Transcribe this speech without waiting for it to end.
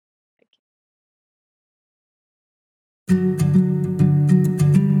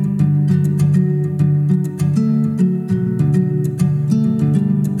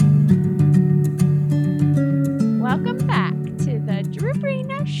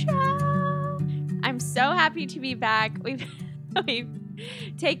show. I'm so happy to be back. We've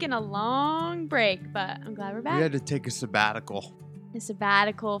taken a long break, but I'm glad we're back. We had to take a sabbatical. A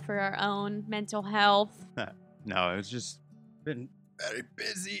sabbatical for our own mental health. No, it's just been very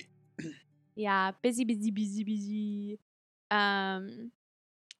busy. Yeah, busy.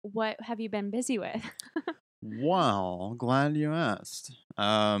 What have you been busy with? Well, glad you asked.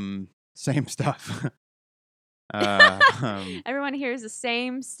 Same stuff. Everyone hears the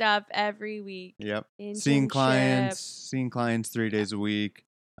same stuff every week. Yep. Seeing Internship. clients 3 days a week.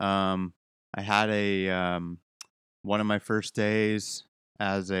 I had one of my first days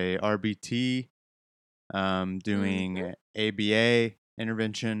as a RBT, doing ABA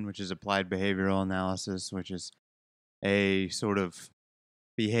intervention, which is applied behavioral analysis, which is a sort of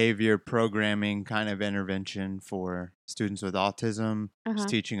behavior programming kind of intervention for students with autism. Just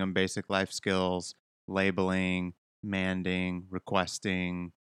teaching them basic life skills, labeling, manding,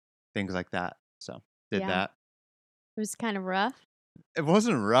 requesting, things like that. So did that. It was kind of rough. It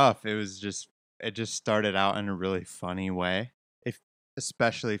wasn't rough. It just started out in a really funny way.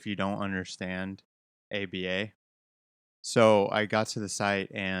 Especially if you don't understand ABA. So I got to the site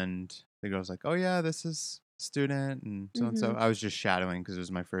and the girl's like, "Oh yeah, this is student and so and so." I was just shadowing because it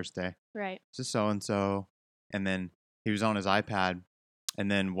was my first day. Right. This is so and so, and then he was on his iPad,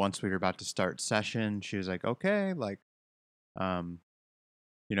 and then once we were about to start session, she was like, "Okay, like,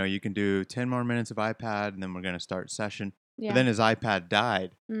 you can do 10 more minutes of iPad, and then we're gonna start session." Yeah. But then his iPad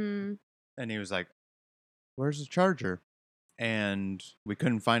died, and he was like, "Where's the charger?" And we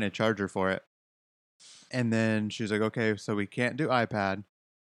couldn't find a charger for it. And then she was like, "Okay, so we can't do iPad."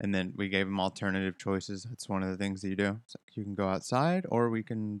 And then we gave him alternative choices. That's one of the things that you do. It's like, you can go outside or we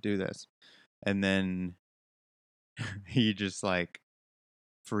can do this. And then he just like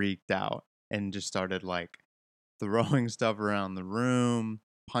freaked out and just started like throwing stuff around the room,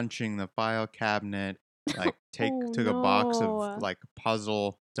 punching the file cabinet, like took a box of like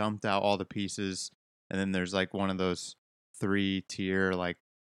puzzle, dumped out all the pieces. And then there's like one of those 3-tier like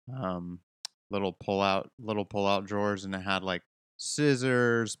little pull out drawers, and it had like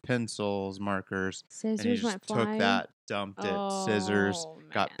scissors, pencils, markers. Scissors and he just went took flying. that, dumped it, scissors,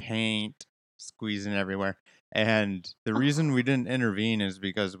 got paint, squeezing everywhere. And the reason we didn't intervene is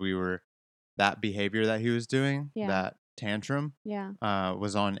because that behavior that he was doing, that tantrum,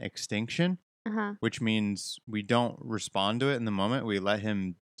 was on extinction, which means we don't respond to it in the moment. We let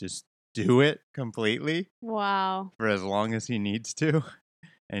him just do it completely. Wow. For as long as he needs to.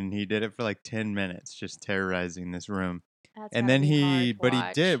 And he did it for like 10 minutes, just terrorizing this room. And then he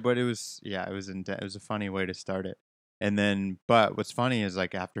did, but it was a funny way to start it. And then, but what's funny is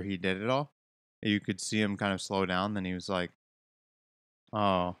like after he did it all, you could see him kind of slow down. Then he was like,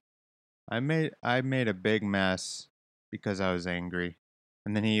 "Oh, I made a big mess because I was angry."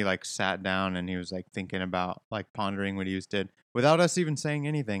 And then he like sat down and he was like thinking about like pondering what he just did without us even saying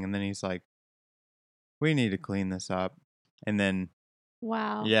anything. And then he's like, "We need to clean this up." And then,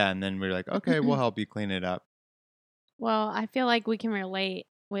 wow. Yeah, and then we were like, "Okay, we'll help you clean it up." Well, I feel like we can relate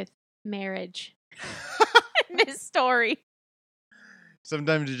with marriage in this story.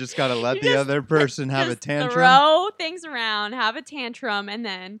 Sometimes you just gotta let the other person have a tantrum. Throw things around, have a tantrum, and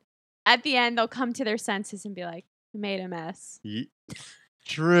then at the end they'll come to their senses and be like, "I made a mess."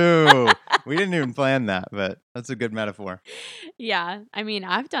 True. We didn't even plan that, but that's a good metaphor. Yeah, I mean,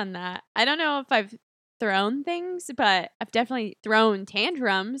 I've done that. I don't know if I've thrown things, but I've definitely thrown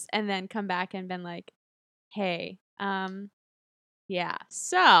tantrums and then come back and been like, "Hey, yeah,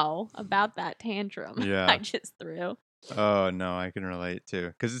 so about that tantrum I just threw." Oh no, I can relate too,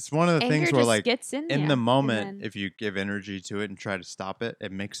 because it's one of the Anger things where just like gets in the moment, if you give energy to it and try to stop it,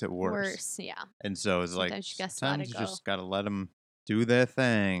 it makes it worse. Yeah. And so it's Sometimes like you just sometimes let it you just gotta let them do their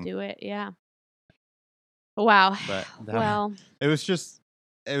thing. do it, yeah. Wow. But well, it was just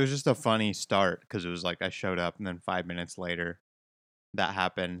a funny start because it was like I showed up and then 5 minutes later that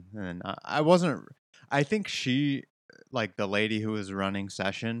happened, and I think she, like the lady who was running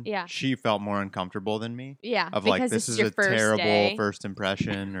session, she felt more uncomfortable than me. Yeah, of like, this is a terrible first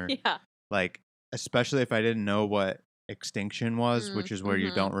impression, or like, especially if I didn't know what extinction was, which is where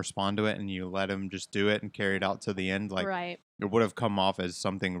you don't respond to it and you let him just do it and carry it out to the end. Like, it would have come off as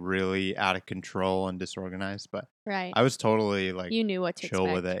something really out of control and disorganized, but I was totally like, you knew what to chill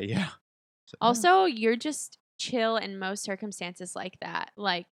expect. with it. Yeah. So, also, you're just chill in most circumstances like that.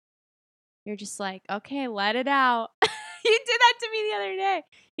 Like, you're just like, "Okay, let it out." You did that to me the other day.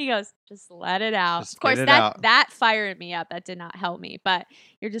 He goes, "Just let it out." Just of course, get it out. that fired me up. That did not help me. But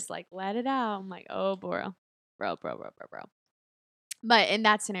you're just like, "Let it out." I'm like, "Oh, bro. But in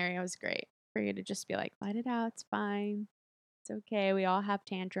that scenario, it was great for you to just be like, "Let it out. It's fine. It's okay. We all have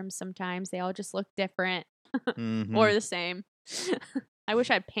tantrums sometimes. They all just look different Mm-hmm. or the same. I wish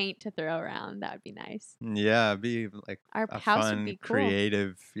I had paint to throw around. That would be nice. Yeah, it'd be like Our a house would fun, be cool.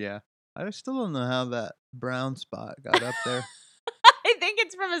 creative. Yeah, I still don't know how that brown spot got up there. I think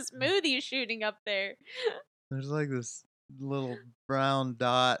it's from a smoothie shooting up there. There's like this little brown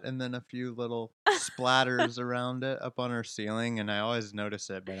dot and then a few little splatters around it up on our ceiling, and I always notice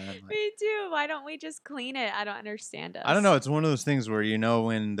it, but I'm like, Me too. Why don't we just clean it? I don't understand us. I don't know. It's one of those things where you know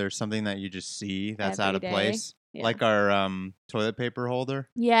when there's something that you just see that's out Every of day. place, Yeah. like our toilet paper holder,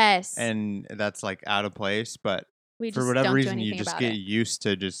 Yes. and that's like out of place, but we for just whatever don't do reason you anything just about get it. used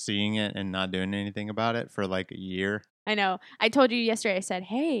to just seeing it and not doing anything about it for like a year. I know. I told you yesterday, I said,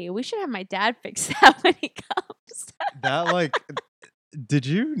 hey, we should have my dad fix that when he comes. That like, did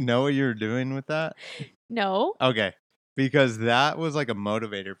you know what you were doing with that? No. Okay, because that was like a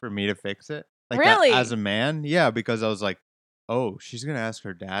motivator for me to fix it. Like Really? that, as a man, yeah, because I was like, oh, she's gonna ask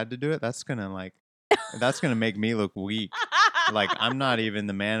her dad to do it. That's gonna make me look weak. Like I'm not even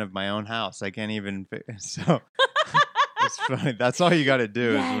the man of my own house. I can't even. So it's funny. That's all you got to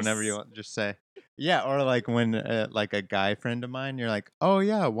do is whenever you Yes. want, just say, yeah. Or like when like a guy friend of mine, you're like, oh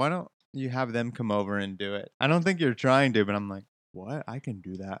yeah, why don't you have them come over and do it? I don't think you're trying to, but I'm like, what? I can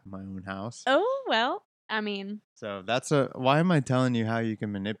do that in my own house. Oh, well, I mean. So why am I telling you how you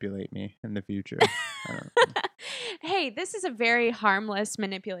can manipulate me in the future? I don't know. Hey, this is a very harmless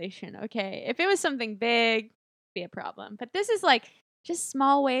manipulation, okay? If it was something big, it'd be a problem. But this is like just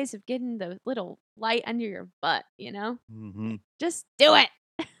small ways of getting the little light under your butt, you know? Mm-hmm. Just do it.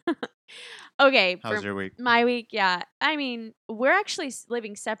 Okay. How's For your week? my week, yeah. I mean, we're actually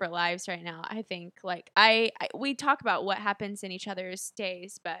living separate lives right now, I think. Like, we talk about what happens in each other's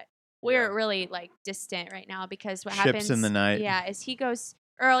days, but we're really like distant right now because what Ships happens in the night. Yeah, is he goes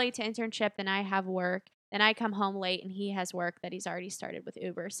early to internship, then I have work. Then I come home late and he has work that he's already started with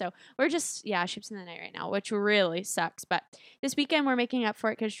Uber. So we're just, ships in the night right now, which really sucks. But this weekend we're making up for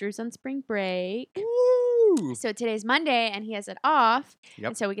it because Drew's on spring break. Woo! So today's Monday and he has it off. Yep.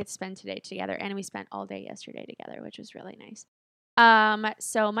 And so we get to spend today together. And we spent all day yesterday together, which was really nice.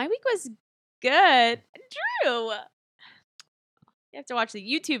 So my week was good. Drew! You have to watch the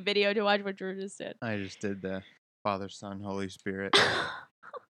YouTube video to watch what Drew just did. I just did the Father, Son, Holy Spirit.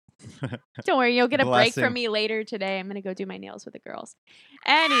 Don't worry, you'll get a break Blessing. from me later today. I'm gonna go do my nails with the girls.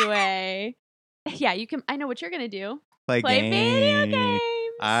 Anyway, yeah, you can. I know what you're gonna do. Play Video games.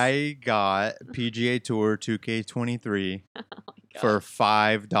 I got PGA Tour 2K23 Oh my God. for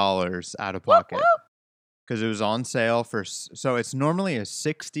 $5 out of pocket because it was on sale so it's normally a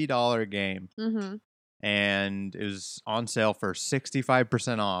 $60 game, Mm-hmm. and it was on sale for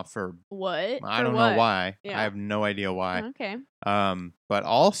 65% off. For What? I don't know why. Yeah. I have no idea why. Okay. But 'Cause of the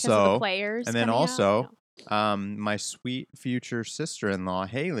also, players and then coming out? also, No. my sweet future sister-in-law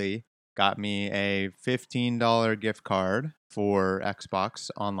Haley got me a $15 gift card for Xbox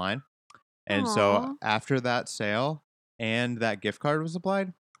Online, and Aw. so after that sale and that gift card was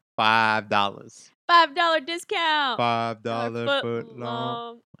applied, $5. $5 discount. $5 foot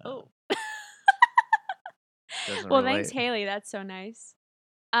long. Oh. Doesn't Well, relate. thanks, Haley. That's so nice.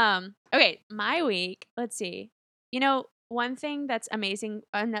 Okay, my week. Let's see. You know, one thing that's amazing,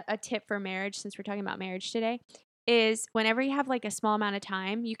 a tip for marriage, since we're talking about marriage today, is whenever you have like a small amount of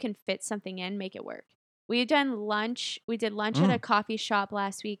time, you can fit something in, make it work. We did lunch at a coffee shop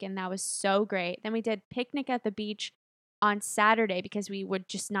last week, and that was so great. Then we did picnic at the beach on Saturday because we would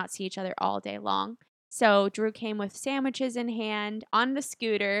just not see each other all day long. So Drew came with sandwiches in hand on the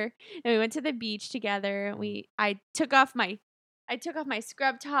scooter, and we went to the beach together. I took off my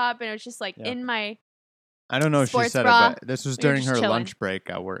scrub top, and it was just like in my. I don't know if she sports said bra. it, but this was We were during just her chilling. lunch break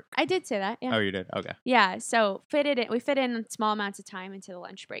at work. I did say that. Yeah. Oh, you did? Okay. Yeah. So we fit in small amounts of time into the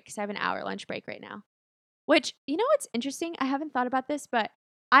lunch break because I have an hour lunch break right now. Which, you know what's interesting? I haven't thought about this, but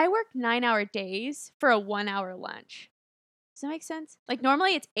I work 9-hour days for a 1-hour lunch. Does that make sense? Like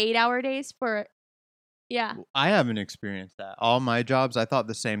normally it's 8-hour days for. Yeah. I haven't experienced that. All my jobs, I thought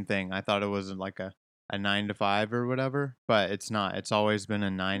the same thing. I thought it was like a 9 to 5 or whatever, but it's not. It's always been a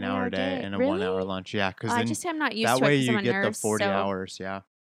 9-hour day and a Really? 1-hour lunch. Yeah, because I just am not used that to way it because you I'm a get nurse. the 40 so, hours. Yeah.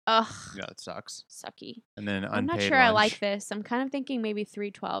 Ugh. Yeah, it sucks. Sucky. And then unpaid I'm not sure I like lunch. this. I'm kind of thinking maybe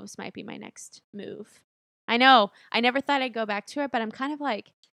 312s might be my next move. I know. I never thought I'd go back to it, but I'm kind of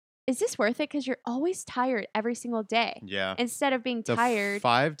like, is this worth it? Because you're always tired every single day. Yeah. Instead of being The tired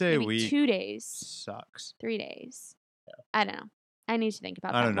 5-day maybe week 2 days, sucks. 3 days. Yeah. I don't know. I need to think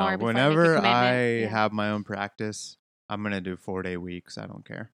about I that don't more know. before I make a Whenever commitment. I Yeah. have my own practice, I'm going to do 4-day weeks. I don't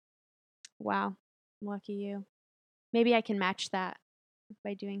care. Wow. Lucky you. Maybe I can match that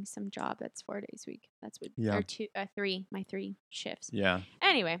by doing some job that's 4 days a week. That's what Yeah. or three, my 3 shifts. Yeah.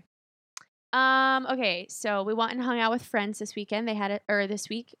 Anyway, okay, so we went and hung out with friends this weekend. This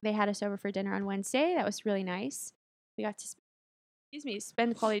week they had us over for dinner on Wednesday. That was really nice. We got to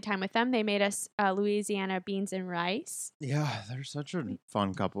spend quality time with them. They made us Louisiana beans and rice. Yeah, they're such a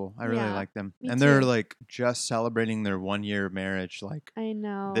fun couple. I really Yeah, like them. me And they're too. like just celebrating their 1-year marriage like I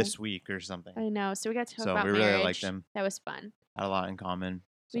know. this week or something. I know. So we got to talk So about we marriage. really like them. That was fun. Had a lot in common.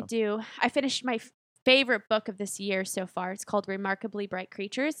 We So. do. I finished my favorite book of this year so far. It's called Remarkably Bright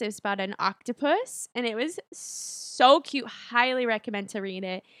Creatures. It was about an octopus, and it was so cute. Highly recommend to read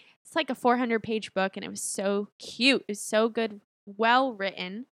it. It's like a 400-page book, and it was so cute. It was so good, well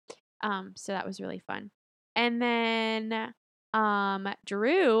written. So that was really fun. And then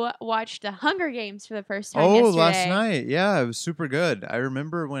Drew watched the Hunger Games for the first time yesterday. Last night. Yeah, it was super good. I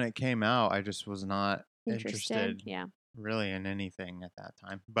remember when it came out, I just was not interested Yeah. really in anything at that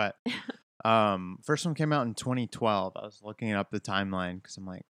time. But first one came out in 2012. I was looking up the timeline because I'm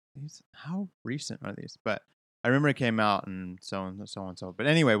like, how recent are these? But I remember it came out and so and so. But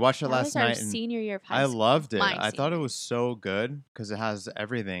anyway, watched it That last was our night. And senior year of high I school. loved it. My I thought it senior. was so good because it has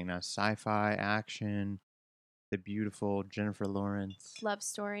everything. Sci-fi, action, the beautiful Jennifer Lawrence. Love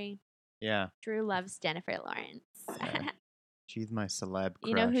story. Yeah. Drew loves Jennifer Lawrence. Yeah. She's my celeb crush.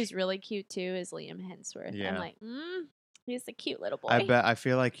 You know who's really cute too is Liam Hemsworth. Yeah. I'm like, he's a cute little boy. I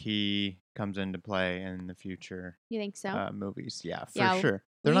feel like he comes into play in the future You think so? movies. Yeah, for Yeah, sure.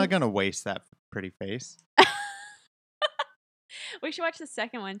 They're we- not going to waste that pretty face. We should watch the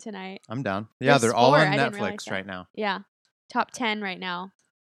second one tonight. I'm down. Yeah, There's they're all 4. on I didn't realize Netflix that. right now. Yeah. Top 10 right now.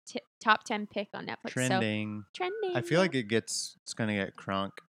 Top 10 pick on Netflix. Trending. So, trending. I feel like it's going to get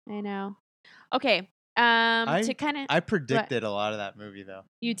crunk. I know. Okay. To kind of I predicted a lot of that movie though.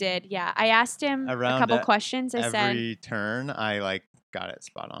 You did, yeah. I asked him Around a couple questions. I said every turn, I got it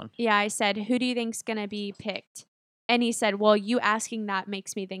spot on. Yeah, I said, who do you think's gonna be picked? And he said, well, you asking that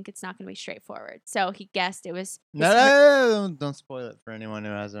makes me think it's not gonna be straightforward. So he guessed it was. No, don't spoil it for anyone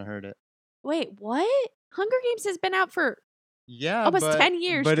who hasn't heard it. Wait, what? Hunger Games has been out for almost 10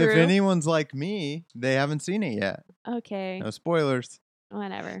 years. But Drew. if anyone's like me, they haven't seen it yet. Okay. No spoilers.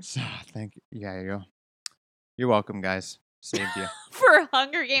 Whatever. So, thank you. Yeah, you go. You're welcome, guys. Saved you. For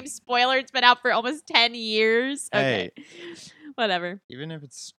Hunger Games spoiler, it's been out for almost 10 years. Okay. Hey. Whatever. Even if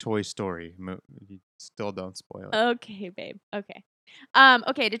it's Toy Story, you still don't spoil it. Okay, babe. Okay.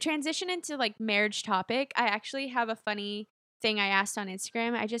 Okay, to transition into marriage topic, I actually have a funny thing I asked on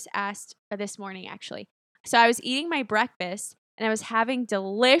Instagram. I just asked this morning actually. So I was eating my breakfast and I was having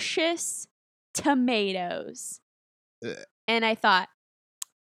delicious tomatoes. Ugh. And I thought,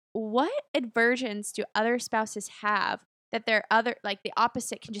 what aversions do other spouses have that their other the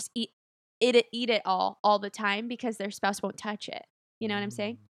opposite can just eat it all the time because their spouse won't touch it? You know what I'm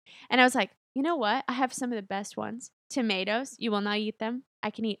saying? And I was like, you know what? I have some of the best ones. Tomatoes. You will not eat them. I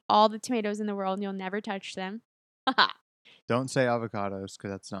can eat all the tomatoes in the world and you'll never touch them. Don't say avocados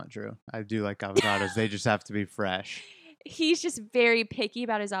because that's not true. I do like avocados. They just have to be fresh. He's just very picky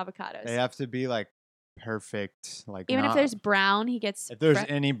about his avocados. They have to be perfect. Even if there's brown, he gets. If there's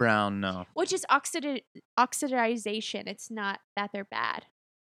any brown, no. Which is oxidization. It's not that they're bad.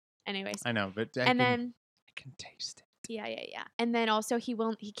 Anyways. I know, but I can taste it. Yeah. And then also he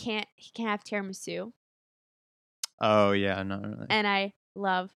can't have tiramisu. Oh yeah, no. Really. And I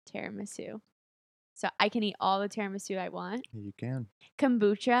love tiramisu. So I can eat all the tiramisu I want. You can.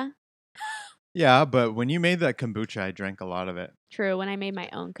 Kombucha. Yeah, but when you made that kombucha, I drank a lot of it. True, when I made my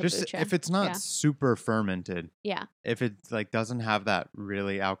own kombucha. Just if it's not super fermented. Yeah. If it doesn't have that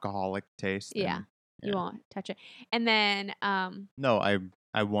really alcoholic taste. Yeah. You won't touch it. And then no,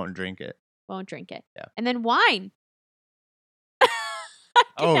 I won't drink it. Won't drink it. Yeah. And then wine.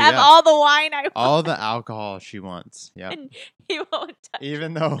 I can have all the wine I want. All the alcohol she wants. Yeah. And he won't touch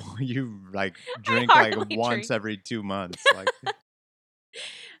Even though you drink once every 2 months.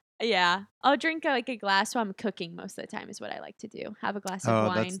 Yeah. I'll drink a glass while I'm cooking most of the time is what I like to do. Have a glass of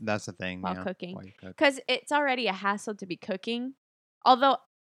wine. That's the thing. While cooking. While you cook. Because it's already a hassle to be cooking. Although,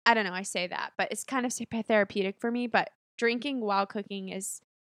 I don't know, I say that, but it's kind of therapeutic for me. But drinking while cooking is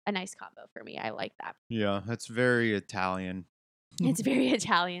a nice combo for me. I like that. Yeah, that's very Italian. It's very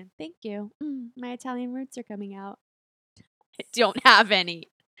Italian. Thank you. My Italian roots are coming out. I don't have any.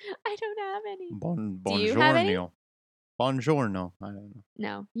 I don't have any. Buongiorno. Do you have any? Buongiorno. I don't know.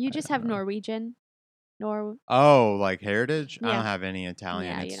 No, you just have Norwegian. Oh, heritage? Yeah. I don't have any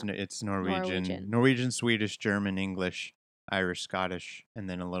Italian. Yeah, it's Norwegian. Norwegian, Swedish, German, English, Irish, Scottish, and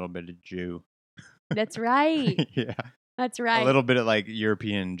then a little bit of Jew. That's right. Yeah. That's A right. little bit of like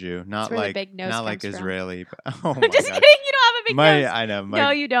European Jew, That's not where the like big nose not like comes from. Israeli. But, oh my I'm just god, kidding. You don't have a big nose. I know No,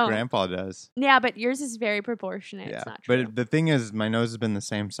 my you don't. grandpa does. Yeah, but yours is very proportionate. Yeah, It's not true. but the thing is, my nose has been the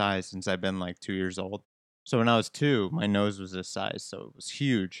same size since I've been like 2 years old. So when I was 2, my nose was this size, so it was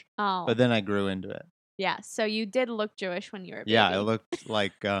huge. Oh, But then I grew into it. yeah. So you did look Jewish when you were a baby. Yeah, it looked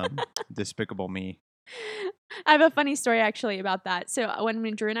like Despicable Me. I have a funny story actually about that. So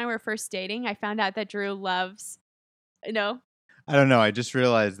when Drew and I were first dating, I found out that Drew loves, I don't know. I just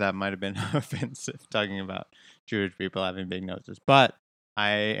realized that might have been offensive talking about Jewish people having big noses, but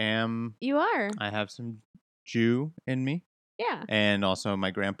you are. I have some Jew in me. Yeah. And also my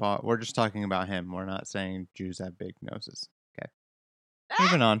grandpa. We're just talking about him. We're not saying Jews have big noses. Okay.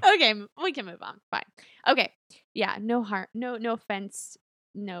 Moving on. Okay, we can move on. Fine. Okay. Yeah, no harm. No offense.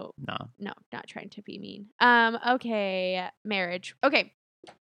 No, not trying to be mean. Okay, marriage. Okay.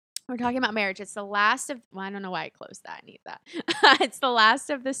 We're talking about marriage. It's the last of, well, I don't know why I closed that. I need that. It's the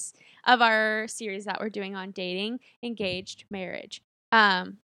last of our series that we're doing on dating, engaged, marriage.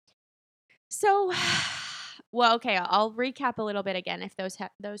 So, well, okay, I'll recap a little bit again if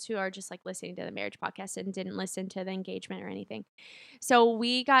those who are just like listening to the marriage podcast and didn't listen to the engagement or anything. So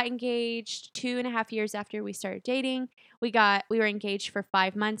we got engaged 2.5 years after we started dating. We were engaged for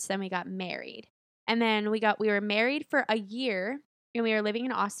 5 months, then we got married. And then we were married for a year, and we were living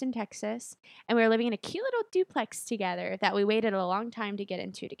in Austin, Texas, and we were living in a cute little duplex together that we waited a long time to get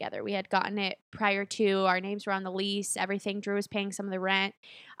into together. We had gotten it prior to, our names were on the lease, everything. Drew was paying some of the rent,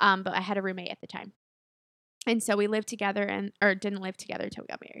 but I had a roommate at the time. And so we lived together or didn't live together until we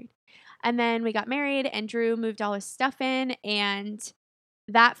got married. And then we got married, and Drew moved all his stuff in. And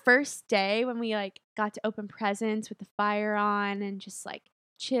that first day when we like got to open presents with the fire on and just like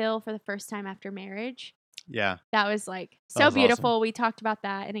chill for the first time after marriage. Yeah. That was like so beautiful. Awesome. We talked about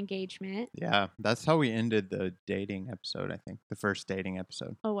that in engagement. Yeah. That's how we ended the dating episode, I think. The first dating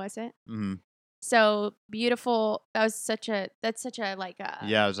episode. Oh, was it? Mm-hmm. So beautiful. That's such a like a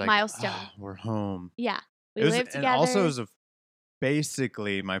it was like, milestone. We're home. Yeah. We lived together. And also, it was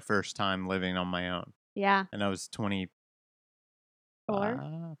basically my first time living on my own. Yeah. And I was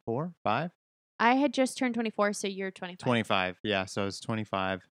 24? 5? I had just turned 24, so you're 25. 25, yeah. So I was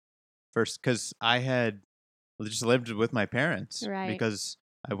 25 first, because I had just lived with my parents. Right. Because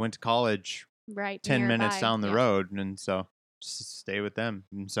I went to college 10 minutes down the road, and so just stay with them.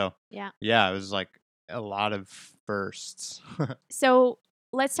 And so, yeah, it was like a lot of firsts. So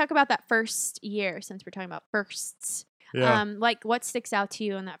let's talk about that first year, since we're talking about firsts. Yeah. Like, what sticks out to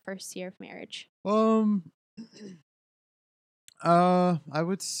you in that first year of marriage? I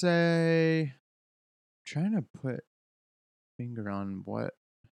would say, trying to put finger on what.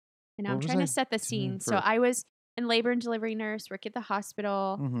 And I'm trying to set the scene. So I was in labor and delivery nurse, work at the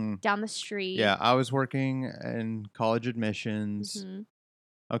hospital down the street. Yeah, I was working in college admissions. Mm-hmm.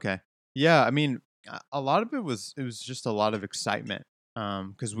 Okay. Yeah, I mean, a lot of it was just a lot of excitement.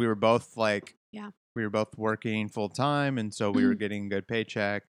 Because we were both we were both working full time, and so we were getting a good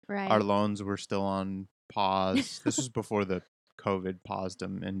paycheck. Right. Our loans were still on pause. This was before the COVID paused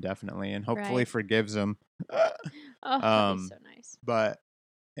them indefinitely, and hopefully forgives them. That'd be so nice. But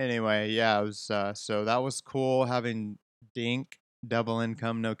anyway, yeah, it was so that was cool having Dink, double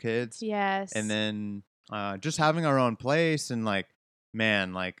income, no kids. Yes. And then just having our own place, and like,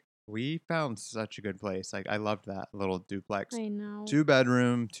 man, like, we found such a good place. Like, I loved that little duplex. I know.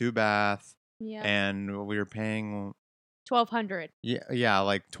 2-bedroom, 2-bath. Yeah. And we were paying $1,200. Yeah,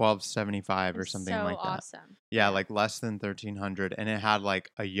 like $1,275 or something like that. So awesome. Yeah, like less than $1,300, and it had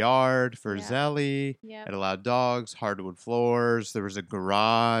like a yard for Zelly. Yep. It allowed dogs, hardwood floors. There was a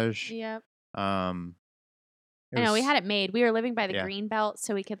garage. Yep. I know, we had it made. We were living by the green belt,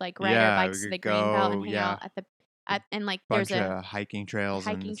 so we could like ride our bikes to the green belt and hang out and like there's a hiking trails,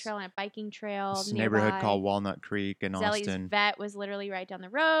 and a biking trail. This neighborhood called Walnut Creek in Zelly's Austin. Vet was literally right down the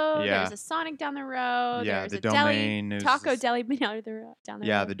road. Yeah. There was a Sonic down the road. Yeah, there was the a Domain. deli, Taco Deli down the road.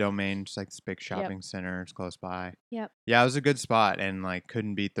 Yeah, the Domain, just like this big shopping center. It's close by. Yep. Yeah, it was a good spot, and like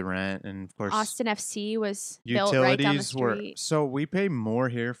couldn't beat the rent. And of course, Austin FC was built right down the street. So we pay more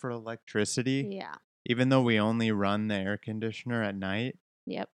here for electricity. Yeah. Even though we only run the air conditioner at night.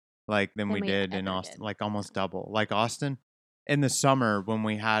 Yep. Like than we did in Austin, like almost double. Like Austin, in the summer when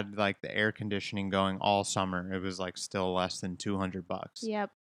we had like the air conditioning going all summer, it was like still less than $200.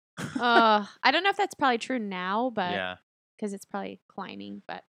 Yep. I don't know if that's probably true now, but yeah, because it's probably climbing.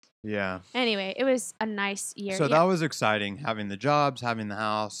 But yeah. Anyway, it was a nice year. So that was exciting, having the jobs, having the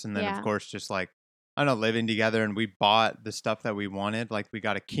house, and then of course just like, I don't know, living together. And we bought the stuff that we wanted. Like we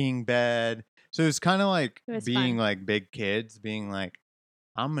got a king bed. So it was kind of like being fun. Like big kids, being like,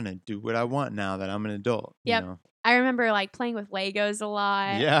 I'm going to do what I want now that I'm an adult. Yep. You know? I remember like playing with Legos a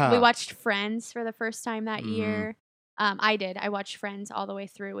lot. We Yeah. watched Friends for the first time that Mhm. year. I did. I watched Friends all the way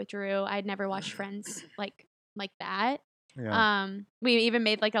through with Drew. I'd never watched Friends like that. Yeah. We even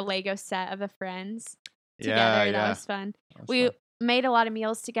made like a Lego set of the Friends Yeah, together. That yeah. was fun. That was We fun. made a lot of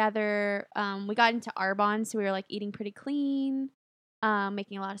meals together. We got into Arbonne, so we were like eating pretty clean,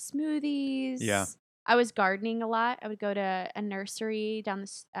 making a lot of Yeah. smoothies. I was gardening a lot. I would go to a nursery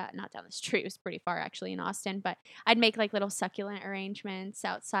not down the street. It was pretty far actually in Austin, but I'd make like little succulent arrangements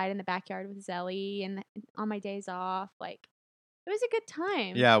outside in the backyard with Zelly and on my days off. Like it was a good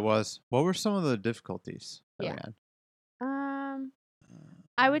time. Yeah, it was. What were some of the difficulties that we Yeah. had? Um,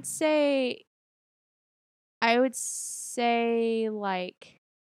 I would say, like,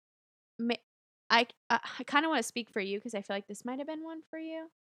 ma- I kind of want to speak for you because I feel like this might have been one for you.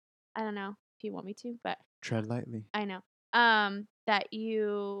 I don't know if you want me to, but Tread lightly. I know. That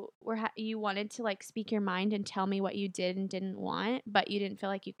you wanted to like speak your mind and tell me what you did and didn't want, but you didn't feel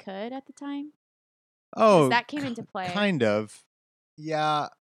like you could at the time. Because Oh, that came into play. kind of. Yeah,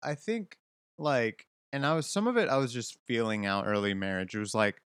 I think like, and some of it I was just feeling out early marriage. It was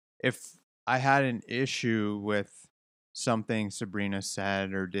like if I had an issue with something Sabrina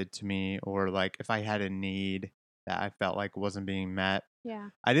said or did to me, or like if I had a need that I felt like wasn't being met, Yeah.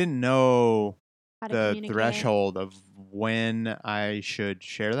 I didn't know How to the communicate. threshold of when I should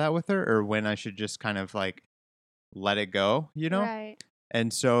share that with her or when I should just kind of like let it go, you know? Right.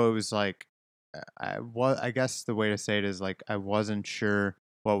 And so it was like I guess the way to say it is like I wasn't sure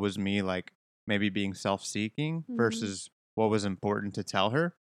what was me like maybe being self-seeking Mhm. versus what was important to tell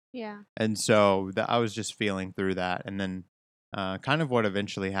her. Yeah. And so I was just feeling through that, and then kind of what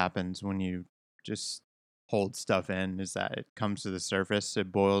eventually happens when you just hold stuff in is that it comes to the surface, it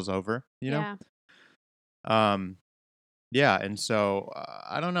boils over, you know? Yeah. Um yeah, and so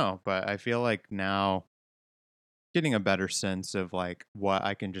I don't know, but I feel like now getting a better sense of like what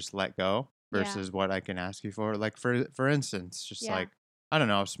I can just let go Yeah. versus what I can ask you for. Like for instance, just Yeah. like I don't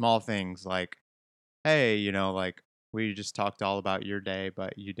know, small things like, hey, like we just talked all about your day,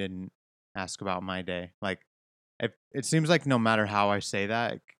 but you didn't ask about my day. Like it seems like no matter how I say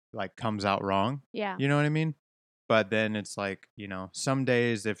that, it like comes out wrong. Yeah. You know what I mean? But then it's like, some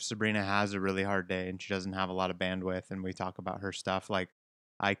days if Sabrina has a really hard day and she doesn't have a lot of bandwidth and we talk about her stuff, like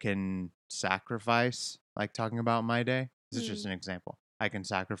I can sacrifice like talking about my day. This is just Mm. an example. I can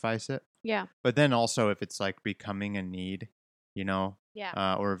sacrifice it. Yeah. But then also if it's like becoming a need,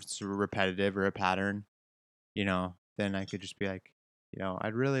 Yeah. or if it's repetitive or a pattern, then I could just be like,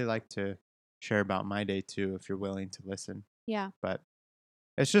 I'd really like to share about my day too if you're willing to listen. Yeah. But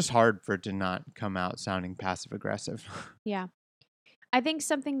it's just hard for it to not come out sounding passive aggressive. Yeah. I think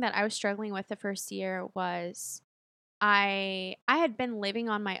something that I was struggling with the first year was I had been living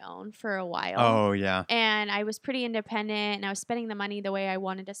on my own for a while Oh, yeah. and I was pretty independent and I was spending the money the way I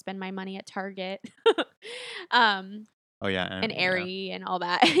wanted to spend my money at Target. um Oh, yeah. and Yeah. Aerie and all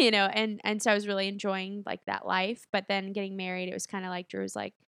that, and so I was really enjoying like that life, but then getting married it was kind of like Drew was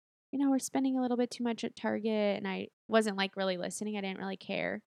like, we're spending a little bit too much at Target and I wasn't like really listening. I didn't really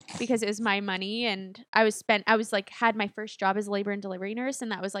care because it was my money and I was like had my first job as a labor and delivery nurse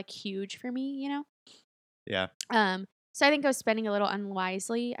and that was like huge for me. Yeah. So I think I was spending a little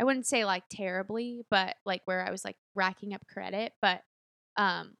unwisely. I wouldn't say like terribly, but like where I was like racking up credit, but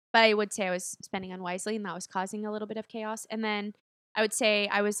I would say I was spending unwisely and that was causing a little bit of chaos. And then I would say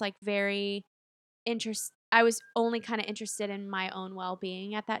I was like I was only kind of interested in my own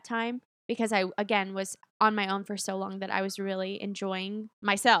well-being at that time because I again was on my own for so long that I was really enjoying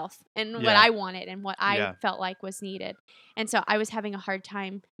myself and what Yeah. I wanted and what I Yeah. felt like was needed. And so I was having a hard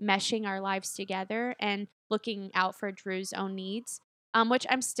time meshing our lives together and looking out for Drew's own needs, which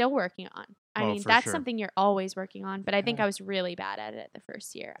I'm still working on. I Oh, mean, for that's sure. something you're always working on, but I think I was really bad at it the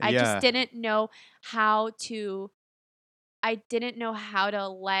first year. I just Yeah. didn't know how to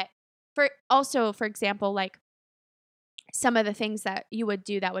let for example, like some of the things that you would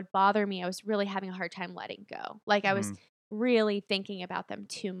do that would bother me, I was really having a hard time letting go. Like I was Mhm. really thinking about them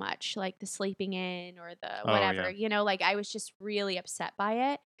too much, like the sleeping in or the Oh, whatever, yeah. like I was just really upset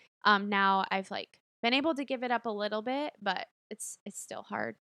by it. Now I've like been able to give it up a little bit, but it's still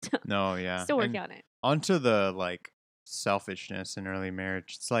hard. No, yeah. Still working And on it. onto the like selfishness in early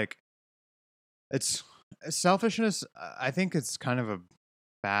marriage. It's like it's selfishness. I think it's kind of a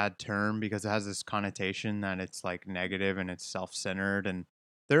bad term because it has this connotation that it's like negative and it's self-centered, and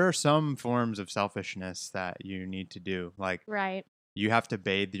there are some forms of selfishness that you need to do. Like Right. you have to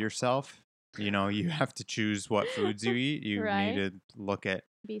bathe yourself. You have to choose what foods you eat. You need Right. to look at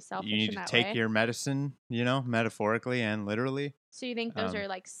Be you selfish need in to that take way. your medicine, metaphorically and literally. So you think those are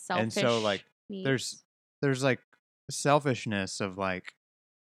like And so like selfish there's needs? there's like selfishness of like,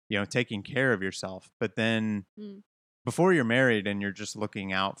 taking care of yourself. But then Mm. before you're married and you're just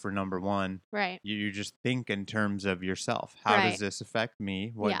looking out for number one, Right. you just think in terms of yourself. How does Right. this affect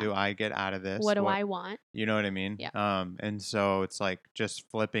me? What Yeah. do I get out of this? What do I want? You know what I mean? Yeah. And so it's like just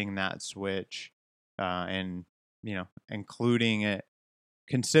flipping that switch, and including it,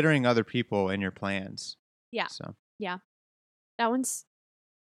 considering other people in your plans. Yeah. So Yeah. That one's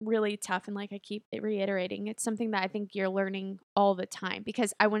really tough, and like I keep reiterating, it's something that I think you're learning all the time,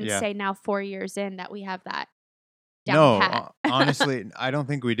 because I wouldn't yeah. say now 4 years in that we have that down No, pat. honestly, I don't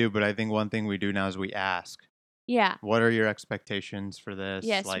think we do. But I think one thing we do now is we ask, Yeah. what are your expectations for this?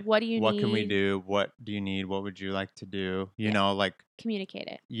 Yes. Like, What do you what can we need? do? What do you need? What would you like to do? Yeah. Like, Communicate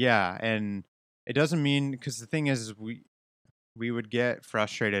it. yeah. And it doesn't mean, because the thing is we would get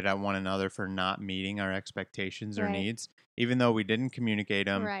frustrated at one another for not meeting our expectations or Right. needs, even though we didn't communicate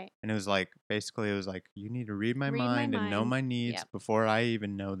them. Right. And it was like, basically, it was like, you need to read my Read my mind and know mind. my needs Yep. before I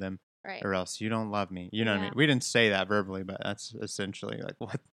even know them, Right. or else you don't love me. You know what I Yeah. mean? We didn't say that verbally, but that's essentially like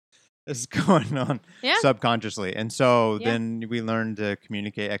what is going on Yeah. subconsciously. And so Yeah. then we learned to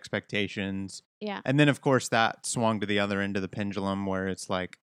communicate expectations. Yeah. And then, of course, that swung to the other end of the pendulum where it's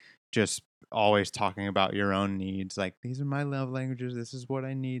like just always talking about your own needs. Like, these are my love languages. This is what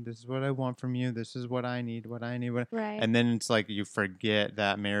I need. This is what I want from you. This is what I need. Right. And then it's like you forget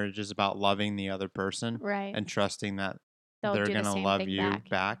that marriage is about loving the other person Right. and trusting that They'll they're do the going to same love thing you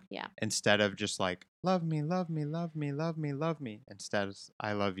back Yeah. instead of just like, love me, love me, love me, love me, love me. Instead of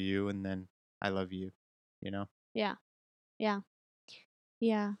I love you and then I love you, Yeah. Yeah.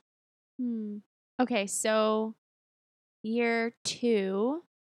 Yeah. Okay, so year 2,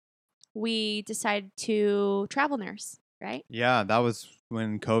 we decided to travel nurse, right? Yeah, that was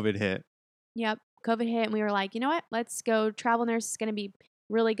when COVID hit. Yep. COVID hit, and we were like, you know what? Let's go travel nurse. It's going to be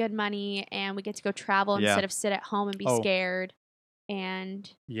really good money, and we get to go travel Yeah. instead of sit at home and be Oh. scared. And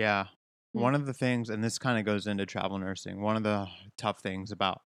Yeah. Hmm. One of the things, and this kind of goes into travel nursing, one of the tough things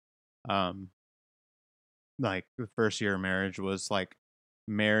about like the first year of marriage was like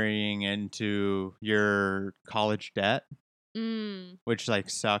marrying into your college debt, which like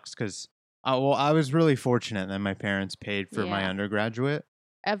sucks because I was really fortunate that my parents paid for my Yeah. undergraduate.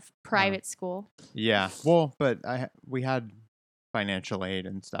 Of private school. Yeah. Well, but we had financial aid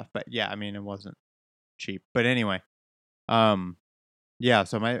and stuff, but yeah, I mean, it wasn't cheap. But anyway, yeah,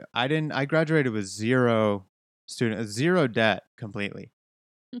 so I graduated with zero debt completely.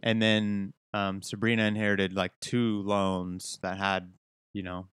 And then Sabrina inherited like 2 loans that had,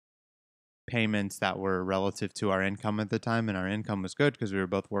 payments that were relative to our income at the time, and our income was good because we were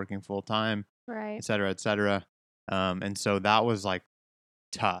both working full time, Right. et cetera, et cetera. And so that was like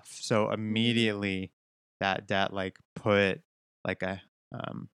tough. So immediately that debt like put like a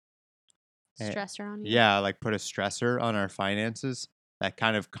Stressor on you. yeah, like put a stressor on our finances that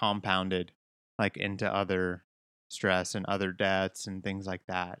kind of compounded like into other stress and other debts and things like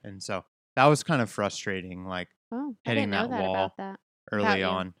that. And so that was kind of frustrating, like Oh, I hitting didn't know that that wall about that. early About you.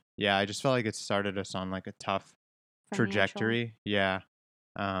 on. Yeah, I just felt like it started us on like a tough Financial. trajectory. Yeah.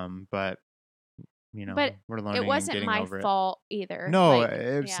 But But we're it learning and wasn't getting my over it. fault either. No, Like,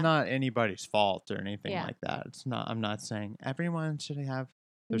 it's yeah. not anybody's fault or anything Yeah. like that. It's not. I'm not saying everyone should have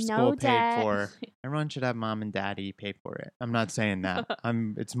their No school paid debt. for. Everyone should have mom and daddy pay for it. I'm not saying that.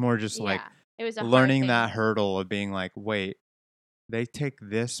 It's more just like Yeah. It was a hard learning thing. that hurdle of being like, wait, they take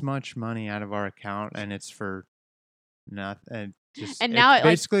this much money out of our account and it's for nothing. And just And now it, like-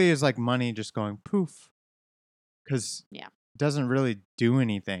 basically is like money just going poof, because Yeah. it doesn't really do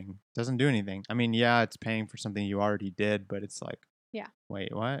anything. Doesn't do anything. I mean, yeah, it's paying for something you already did, but it's like, Yeah.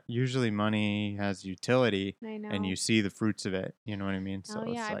 wait, what? Usually money has utility I know. and you see the fruits of it. You know what I mean? Oh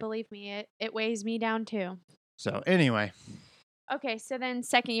yeah, it's like, believe me, it weighs me down too. so anyway, Okay, so then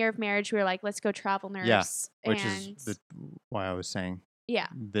second year of marriage, we were like, let's go travel nurse. Yeah, which and is why I was saying yeah,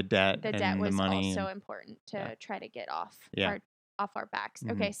 the debt the and debt the was money. also important to try to get off Yeah. our backs.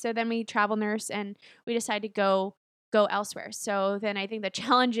 Mhm. Okay, so then we travel nurse and we decided to go elsewhere. So then I think the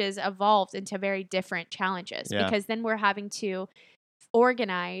challenges evolved into very different challenges Yeah. because then we're having to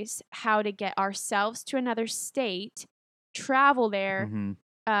organize how to get ourselves to another state, travel there, Mhm.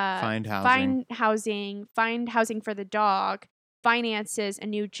 find housing for the dog, finances, a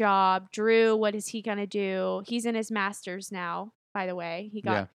new job. Drew, what is he gonna do? He's in his master's now, by the way. He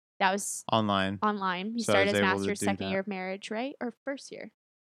got Yeah. that was Online. online. He So I started was his able to master's do second that. year of marriage, right? Or first year?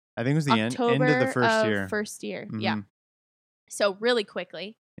 I think it was the end October of the first of year. first year. Yeah. Mhm. So really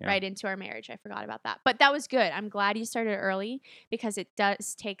quickly, Yeah. right into our marriage. I forgot about that. But that was good. I'm glad you started early because it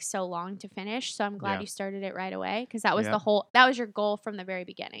does take so long to finish. So I'm glad Yeah. you started it right away because that was Yeah. that was your goal from the very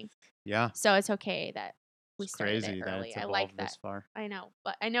beginning. Yeah. So it's okay that we It's started it crazy that early. it's I like evolved that. this far. I know,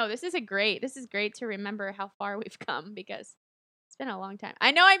 but I know this is great to remember how far we've come because it's been a long time.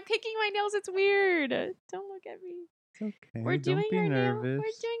 I know I'm picking my nails. It's weird. Don't look at me. It's okay. We're Don't doing be our nervous.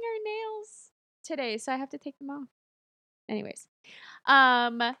 We're doing our nails today, so I have to take them off. Anyways,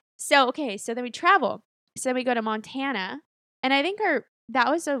 so then we travel. So then we go to Montana, and I think that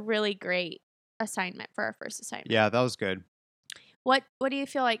was a really great assignment for our first assignment. Yeah, that was good. What do you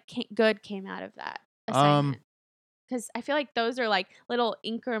feel like good came out of that Um, assignment? Because I feel like those are like little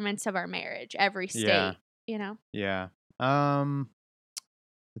increments of our marriage every state. Yeah. You know? Yeah. Let's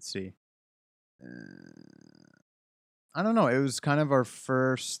see. I don't know. It was kind of our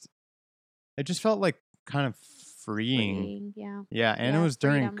first. It just felt like kind of freeing. Yeah. Yeah, and it Yeah, was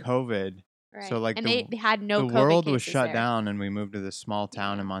during freedom. COVID. Right. So like and they had no the COVID world was cases shut there. down, and we moved to this small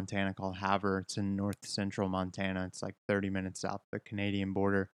town Yeah. in Montana called Havre. It's in north central Montana. It's like 30 minutes south of the Canadian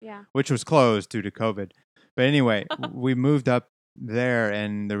border, Yeah. which was closed due to COVID. But anyway, we moved up there,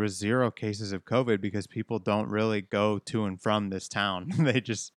 and there was 0 cases of COVID because people don't really go to and from this town. They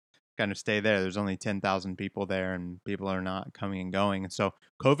just kind of stay there. There's only 10,000 people there, and people are not coming and going. And so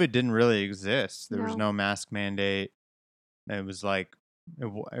COVID didn't really exist. There was no mask mandate. It was like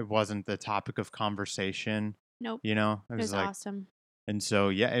it wasn't the topic of conversation. Nope. You know, It was like, awesome. and so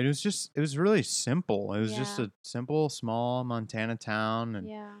yeah, it was really simple. It was just Yeah. a simple, small Montana town, and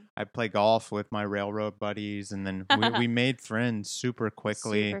Yeah. I play golf with my railroad buddies, and then we made friends super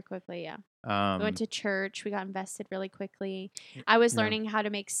quickly. Super quickly, yeah. We went to church. We got invested really quickly. I was Yeah. learning how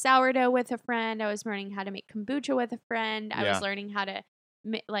to make sourdough with a friend. I was learning how to make kombucha with a friend. I Yeah. was learning how to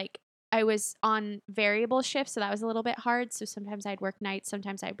I was on variable shifts, so that was a little bit hard. So sometimes I'd work nights,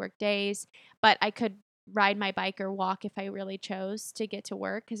 sometimes I'd work days, but I could ride my bike or walk if I really chose to get to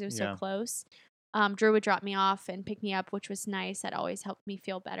work because it was Yeah. so close. Drew would drop me off and pick me up, which was nice. That always helped me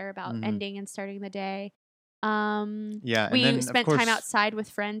feel better about Mhm. ending and starting the day. Yeah, and We then, of spent course, time outside with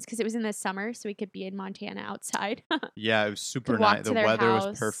friends because it was in the summer, so we could be in Montana outside. Yeah, it was super walk nice. to The their weather was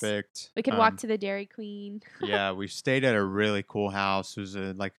house. perfect. We could walk to the Dairy Queen. Yeah, we stayed at a really cool house. It was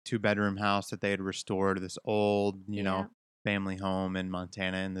a like 2-bedroom house that they had restored. This old, Yeah. family home in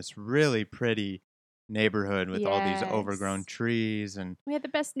Montana, in this really pretty neighborhood with all these overgrown Yes. trees and We had the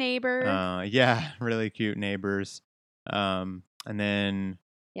best neighbor. yeah, really cute neighbors. And then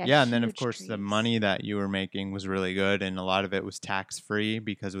Yeah, and then of huge course the trees. money that you were making was really good, and a lot of it was tax free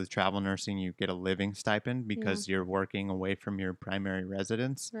because with travel nursing you get a living stipend because you're working away from your primary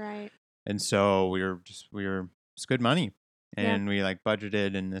residence. Right. And so it's good money, Yeah. and we like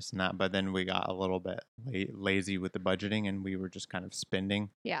budgeted and this and that, but then we got a little bit lazy with the budgeting, and we were just kind of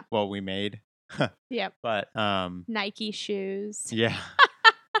spending Yeah. what we made. Yep. But Nike shoes. yeah.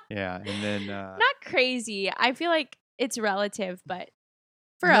 Yeah, and then Not crazy. I feel like it's relative, but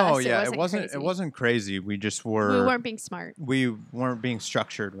for no, us, yeah, it wasn't crazy. it wasn't crazy. We just We weren't being smart. we weren't being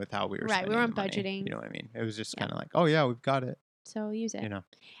structured with how we were Right, we spending weren't the money, budgeting. You know what I mean? It was just Yeah. kind of like, oh yeah, we've got it. So use it. Yeah.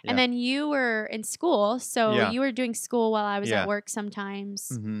 And then you were in school, so Yeah. you were doing school while I was Yeah. at work sometimes.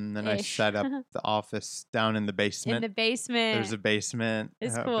 Then I ish. set up the office down in the basement. In the basement. There's a basement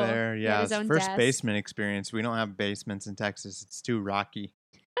It's up cool. there. He had Yeah, his it's own first desk. basement experience. We don't have basements in Texas. It's too rocky.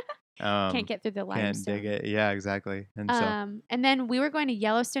 Can't get through the limestone. Can't dig it. Yeah, exactly. And so and then we were going to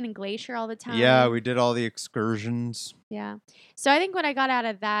Yellowstone and Glacier all the time. yeah, we did all the excursions. Yeah. So I think what I got out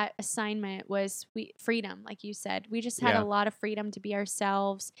of that assignment was freedom, like you said. We just had Yeah. a lot of freedom to be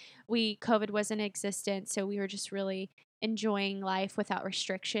ourselves. COVID wasn't existent, so we were just really enjoying life without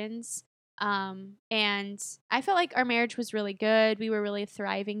restrictions. And I felt like our marriage was really good. We were really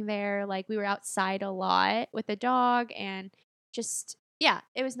thriving there. Like we were outside a lot with the dog and just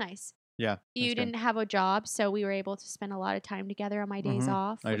it was nice. Yeah. You that's good. didn't have a job, so we were able to spend a lot of time together on my days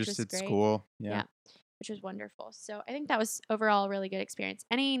off. I which just was did great. school. Yeah. Which was wonderful. So I think that was overall a really good experience.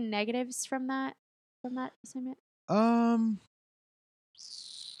 Any negatives from that assignment? I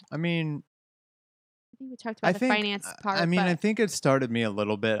mean, I think we talked about the finance part. I think it started me a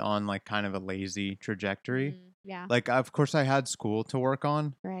little bit on like kind of a lazy trajectory. Yeah. Like, of course, I had school to work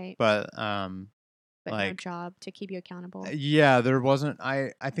on, Right. but no like job to keep you accountable. yeah, there wasn't.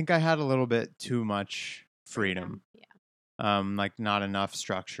 I think I had a little bit too much freedom. Yeah. Like not enough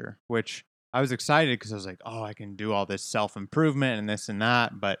structure, which I was excited because I was like, oh, I can do all this self improvement and this and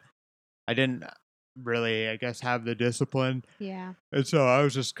that, but I didn't really, I guess, have the discipline. Yeah. And so I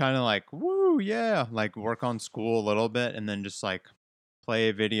was just kind of like, woo, yeah, like work on school a little bit and then just like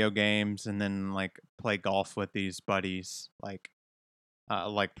play video games and then like play golf with these buddies, like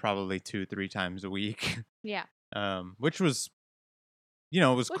probably 2-3 times a week. Yeah. Which was, it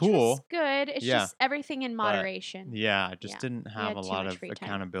was Which cool. was good. It's just everything in moderation. Yeah, I just didn't We have had a too lot much of free time.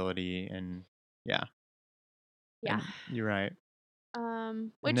 accountability and yeah. Yeah. And you're right.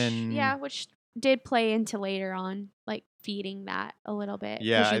 And Which then which did play into later on, like feeding that a little bit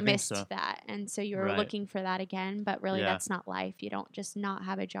yeah, because you I think missed so. that, and so you were Right. looking for that again. But really, Yeah. that's not life. You don't just not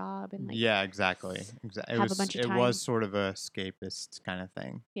have a job and like Yeah, exactly. It have a bunch of it was time. sort of a escapist kind of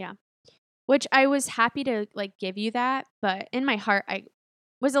thing. Yeah. Which I was happy to like give you that, but in my heart I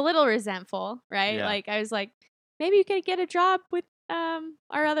was a little resentful, right? Yeah. Like I was like, maybe you could get a job with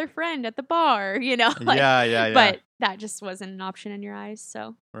our other friend at the bar, like Yeah, yeah, yeah. but that just wasn't an option in your eyes,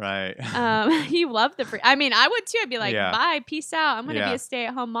 so Right. you love the free. I mean, I would too. I'd be like, Yeah. bye, peace out. I'm gonna be Yeah. a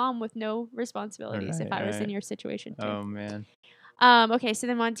stay-at-home mom with no responsibilities if Right, I was in right. your situation too. Oh man. Okay, so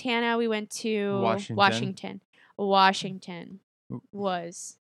then Montana, we went to Washington. Washington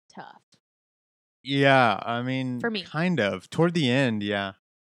was tough Yeah, I mean, for me. kind of. Toward the end, yeah.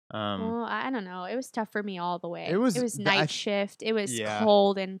 Um Well, I don't know. It was tough for me all the it way. It was was night shift. It was yeah.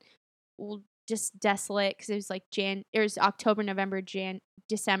 cold and just desolate because it was like it was October, November,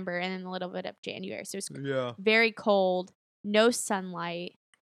 December, and then a little bit of January. So it was Yeah. very cold, no sunlight.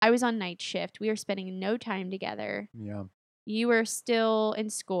 I was on night shift. We were spending no time together. Yeah. You were still in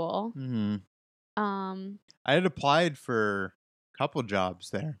school. Mhm. Um. I had applied for a couple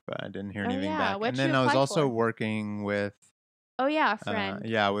jobs there, but I didn't hear Oh anything yeah, back. And what'd you then I was apply also for? working with Oh yeah, a friend.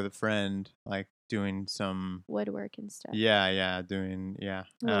 yeah, with a friend, like doing some Woodwork and stuff. doing A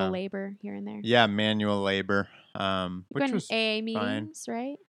little labor here and there. yeah, manual labor. You Which go to was AA fine. meetings,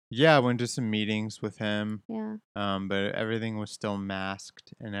 right? Yeah, I went to some meetings with him. Yeah. But everything was still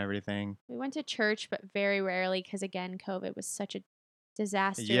masked and everything. We went to church, but very rarely because, again, COVID was such a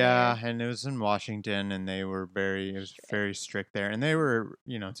disaster Yeah, there. and it was in Washington, and it was Strict. very strict there. And they were,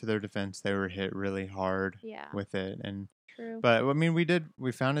 to their defense, they were hit really hard Yeah, with it. And true. but I mean,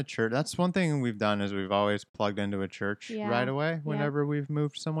 we found a church. That's one thing we've done is we've always plugged into a church right Yeah. away Yep. whenever we've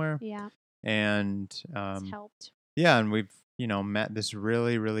moved somewhere. Yeah, And it's helped. yeah, and we've met this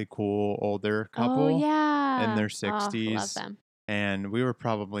really really cool older Oh, couple in yeah. their Oh, I love 60s, them. and we were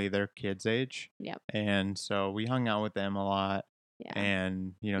probably their kids' age. Yep. And so we hung out with them a lot, Yeah.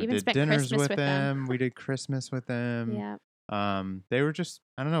 and Even did spent dinners Christmas with with them. them. We did Christmas with them. Yeah. They were just,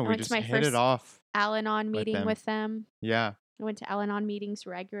 I don't know, I we went to just my hit it first off Al-Anon with meeting them. with them. Yeah. I went to Al-Anon meetings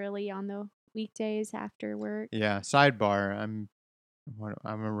regularly on the weekdays after work. Yeah. Sidebar: I'm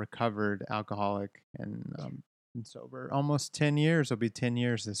a recovered alcoholic and been sober almost 10 years. It'll be 10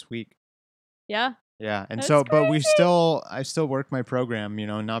 years this week. Yeah. Yeah. And That's so, but crazy. I still work my program,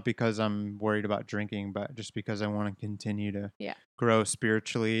 not because I'm worried about drinking, but just because I want to continue to grow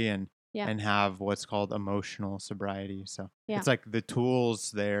spiritually and have what's called emotional sobriety. So it's like the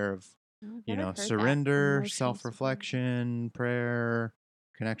tools there of, Oh, I've never heard that. surrender, Emotional sobriety. self-reflection, prayer,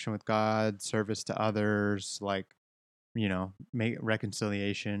 connection with God, service to others, like, make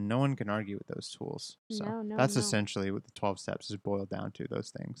reconciliation. No one can argue with those tools. So No, that's no. essentially what the 12 steps is boiled down to, those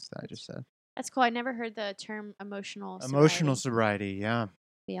things that I just said. That's cool. I never heard the term emotional sobriety. Emotional sobriety, yeah.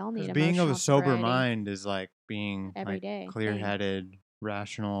 We all need Being of a emotional sober sobriety mind is like being every like day. clear-headed,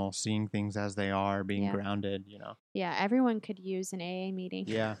 rational, seeing things as they are, being Yeah. grounded, Yeah, evereveryone could use an AA meeting.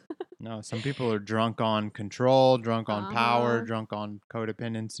 Yeah. No, some people are drunk on control, drunk on power, Uh-huh. drunk on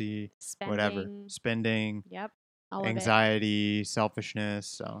codependency, Spending. whatever. Spending, Yep. All of it. anxiety, selfishness.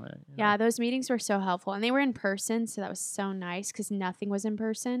 So, Yeah, those meetings were so helpful. And they were in person, so that was so nice because nothing was in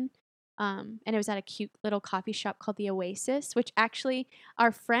person. And it was at a cute little coffee shop called the Oasis, which actually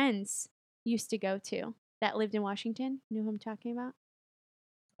our friends used to go to that lived in Washington. You know who I'm talking about?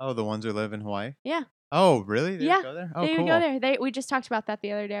 Oh, the ones who live in Hawaii? Yeah. Oh, really? They Yeah. go there? Oh, They cool. would go there. We just talked about that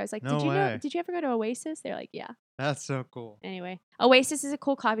the other day. I was like, No did you know? way. Did you ever go to Oasis? They're like, yeah. That's so cool. Anyway, Oasis is a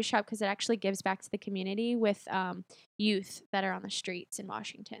cool coffee shop because it actually gives back to the community with youth that are on the streets in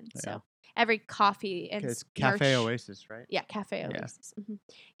Washington. Yeah. So every coffee and It's Cafe merch- Oasis, right? Yeah, Cafe Yeah. Oasis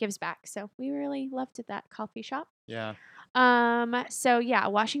gives back. So we really loved that coffee shop. Yeah. So yeah,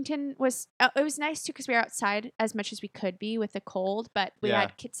 Washington was it was nice too because we were outside as much as we could be with the cold, but we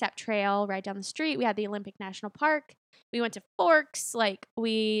had Kitsap Trail right down the street. We had the Olympic National Park. We went to Forks. Like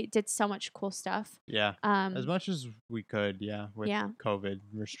we did so much cool stuff. Yeah. As much as we could, with COVID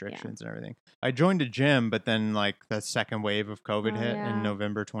restrictions and everything. I joined a gym, but then like the second wave of COVID hit in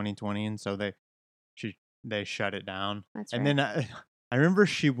November 2020, and so they shut it down. That's and right. then I remember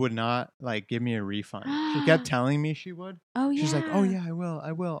she would not like give me a refund. She kept telling me she would. Oh yeah. She's like, "Oh yeah, I will.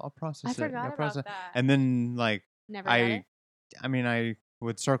 I'll process I it. forgot I'll about process it." that. And then like Never got it. I mean, I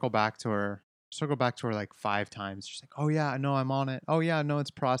would circle back to her like 5 times. She's like, "Oh yeah, no, I'm on it. Oh yeah, no, it's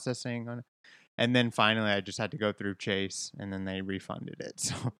processing." And then finally, I just had to go through Chase, and then they refunded it.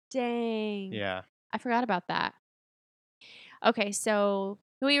 So Dang. yeah. I forgot about that. Okay, so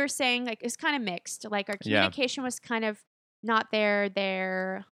we were saying like it's kind of mixed. Like our Yeah. communication was kind of not there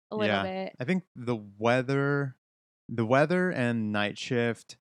a little Yeah. bit. I think the weather and night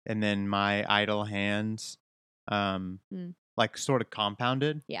shift, and then my idle hands, Mm. like sort of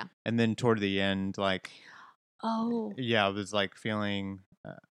compounded. Yeah. And then toward the end, like, Oh, yeah, I was like feeling,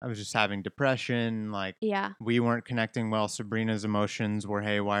 I was just having depression. Like, yeah. we weren't connecting well. Sabrina's emotions were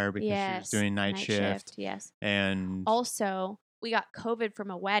haywire because she was Yes. doing night shift. Yes. And Also, we got COVID from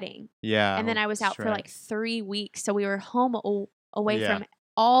a wedding. yeah. And then I was out that's for right. like 3 weeks. So we were home away Yeah. from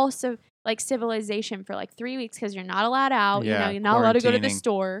all civilization for like 3 weeks because you're not allowed out. Yeah, You're not allowed to go to the quarantining.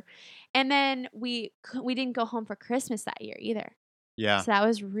 store. And then we didn't go home for Christmas that year either. Yeah. So that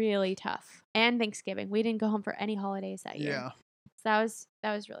was really tough. And Thanksgiving. We didn't go home for any holidays that year. Yeah. So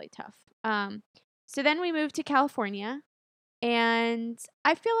that was really tough. So then we moved to California, and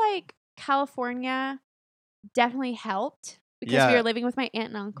I feel like California definitely helped because we Yeah. were living with my aunt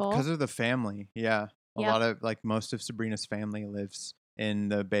and uncle. Because of the family. Yeah. A Yep. lot of, like, most of Sabrina's family lives in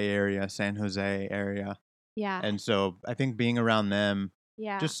the Bay Area, San Jose area. Yeah. And so I think being around them,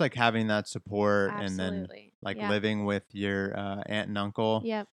 Yeah. just like having that support, and then Absolutely. like Yeah. living with your aunt and uncle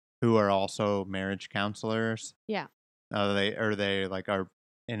Yep. who are also marriage counselors. Yeah. They like are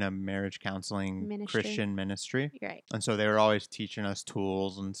in a marriage counseling Ministry. Christian ministry. Right. And so they were always teaching us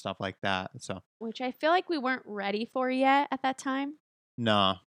tools and stuff like that. So Which I feel like we weren't ready for yet at that time.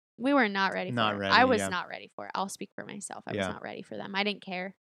 no. We were not ready Not for it. ready, I was yeah. not ready for it. I'll speak for myself. I was Yeah. not ready for them. I didn't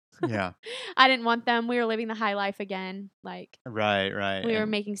care. Yeah. I didn't want them. We were living the high life again. Like, Right. we were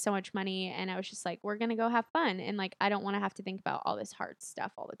And- making so much money, and I was just like, we're going to go have fun. And like, I don't want to have to think about all this hard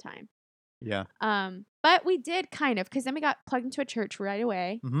stuff all the time. yeah. But we did kind of, because then we got plugged into a church right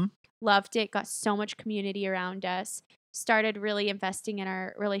away. Mm-hmm. Loved it. Got so much community around us. Started really investing in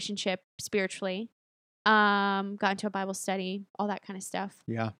our relationship spiritually. Got into a Bible study, all that kind of stuff.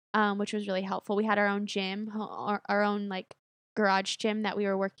 Yeah. Which was really helpful. We had our own gym, our own like garage gym that we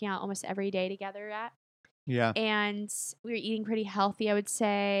were working out almost every day together at. Yeah. And we were eating pretty healthy, I would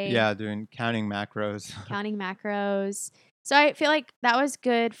say. Yeah. Counting macros. Counting macros. So I feel like that was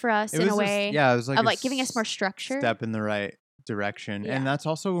good for us in a way it was like of a like giving us more structure. step in the right direction. Yeah. And that's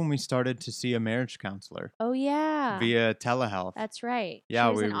also when we started to see a marriage counselor Oh yeah. via telehealth. That's right. Yeah,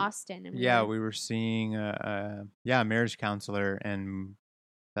 She was in we- Austin. And we were seeing a marriage counselor, and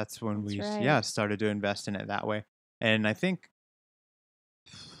that's when That's we right. started to invest in it that way. And I think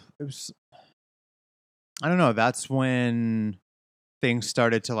it was, I don't know, that's when things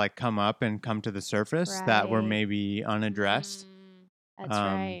started to like come up and come to the surface that were Right. maybe unaddressed. That's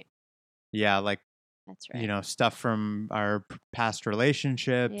Um, right. Yeah, like, That's right. you know, stuff from our past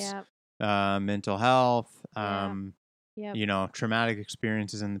relationships, Yep. mental health, Yeah. Yep. you know, traumatic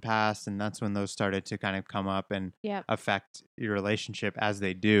experiences in the past. And that's when those started to kind of come up and Yep. affect your relationship as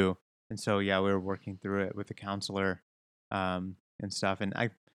they do. And so, yeah, we were working through it with the counselor, and stuff. And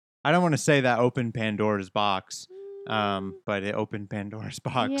I don't want to say that opened Pandora's box, but it opened Pandora's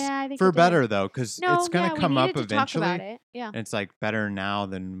box Yeah, I think for it did. better though, because No, it's gonna yeah, come we up needed to talk eventually. about it. Yeah. And it's like better now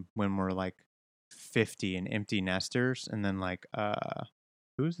than when we're like 50 and empty nesters, and then like,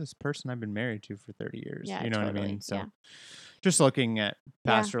 who's this person I've been married to for 30 years? Yeah, You know what I totally. mean? So Yeah. just looking at Yeah.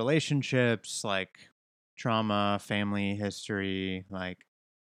 past relationships, like trauma, family history, like,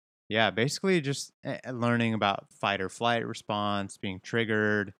 yeah, basically just learning about fight or flight response, being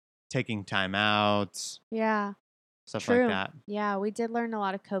triggered, taking time out, Yeah. stuff True. like that. Yeah, we did learn a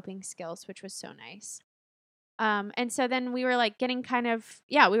lot of coping skills, which was so nice. And so then we were like getting kind of,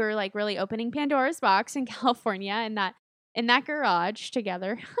 we were like really opening Pandora's box in California in that garage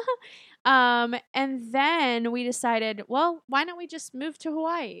together. And then we decided, well, why don't we just move to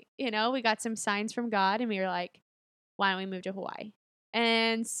Hawaii? You know, we got some signs from God and we were like, why don't we move to Hawaii?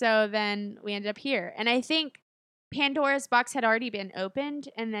 And so then we ended up here. And I think Pandora's box had already been opened,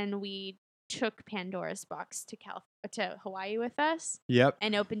 and then we took Pandora's box to Hawaii with us Yep.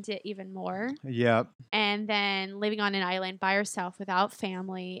 and opened it even more. Yep. And then living on an island by herself without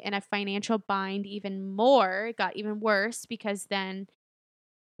family and a financial bind even more. It got even worse because then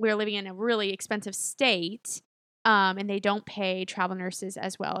we were living in a really expensive state, and they don't pay travel nurses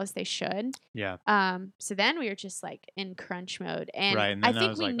as well as they should. Yeah. So then we were just like in crunch mode. And Right, and I then I think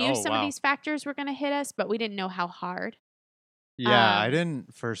was we like, knew oh, some of wow. these factors were going to hit us, but we didn't know how hard. Yeah, I Um,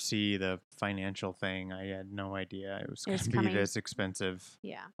 didn't foresee the financial thing. I had no idea it was It was going to be coming. this expensive.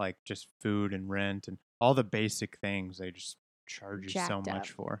 Yeah. Like just food and rent and all the basic things they just charge you so Jacked up.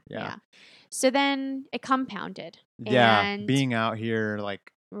 much for. Yeah. Yeah. So then it compounded. Yeah. And Being out here,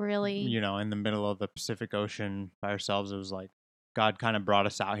 like, really, you know, in the middle of the Pacific Ocean by ourselves, it was like God kind of brought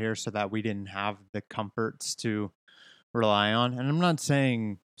us out here so that we didn't have the comforts to rely on. And I'm not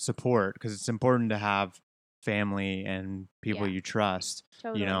saying support, because it's important to have family and people Yeah. you trust,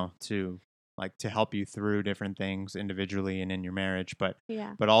 Totally. to help you through different things individually and in your marriage. But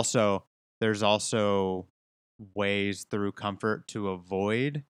Yeah. also there's also ways through comfort to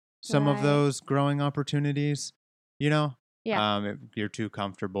avoid some of Right. those growing opportunities, Yeah. if you're too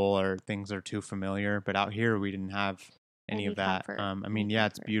comfortable or things are too familiar. But out here, we didn't have any of that. comfort. I any mean, yeah,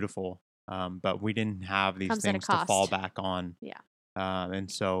 it's comfort. beautiful, but we didn't have these Comes at a things to fall cost. back on. Yeah. And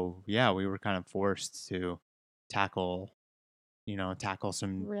so, yeah, we were kind of forced to tackle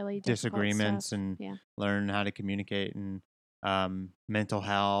some Really difficult disagreements stuff. and Yeah. learn how to communicate, and mental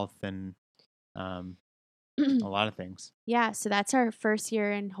health, and a lot of things. Yeah, so that's our first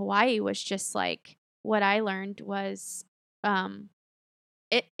year in Hawaii, was just like, what I learned was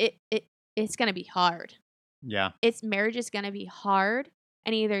it's going to be hard. Yeah. Marriage is going to be hard,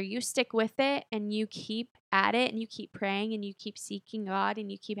 and either you stick with it and you keep at it and you keep praying and you keep seeking God and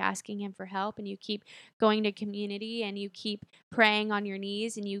you keep asking him for help and you keep going to community and you keep praying on your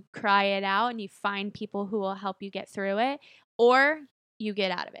knees and you cry it out and you find people who will help you get through it, or you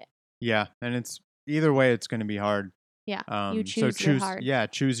get out of it. Yeah, and it's either way, it's going to be hard. Yeah. So You choose your hard. Yeah,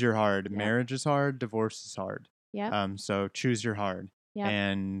 choose your hard. Yep. Marriage is hard. Divorce is hard. Yep. So choose your hard. Yep.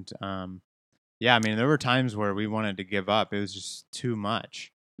 And yeah, I mean, there were times where we wanted to give up. It was just too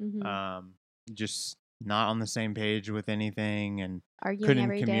much. Mm-hmm. Just not on the same page with anything, and Arguing couldn't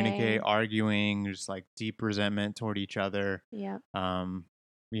every communicate. day. Arguing, just like deep resentment toward each other. Yep.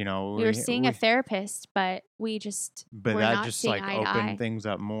 We were seeing a therapist, but we just but were that not just seeing like eye to opened eye. things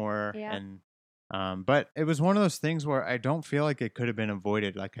up more. Yeah. And but it was one of those things where I don't feel like it could have been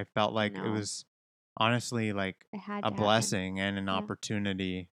avoided. Like, I felt like it No. was honestly like It had a to happen. blessing and an Yeah.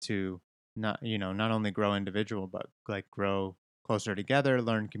 opportunity to not only grow individual, but like grow closer together,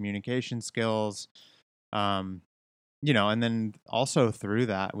 learn communication skills. And then also through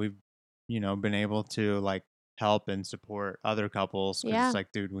that, we've been able to like help and support other couples, because Yeah. it's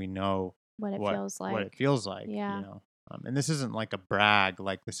like, dude, we know What it feels like. what it feels like. Yeah. And this isn't like a brag.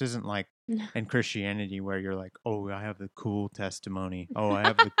 Like, this isn't like in Christianity where you're like, oh, I have the cool testimony. Oh, I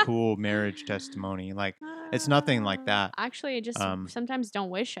have the cool marriage testimony. Like, it's nothing like that. Actually, I just sometimes don't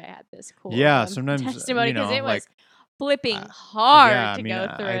wish I had this cool sometimes testimony, because it was like flipping yeah, hard I to mean,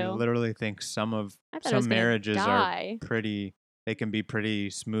 go through. I literally think some I thought it was some gonna marriages die. are pretty. They can be pretty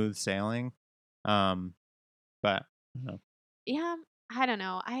smooth sailing. But Yeah, I don't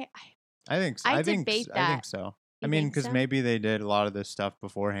know. I think so. I I think debate I think that. so. You I mean, think because so? maybe they did a lot of this stuff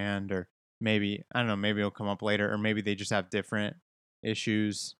beforehand, or maybe, I don't know, maybe it'll come up later, or maybe they just have different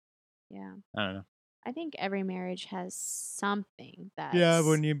issues. Yeah. I don't know. I think every marriage has something that's... Yeah,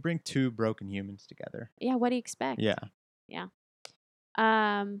 when you bring two broken humans together. Yeah, what do you expect? Yeah. Yeah.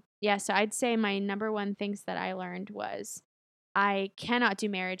 Yeah, so I'd say my number one things that I learned was I cannot do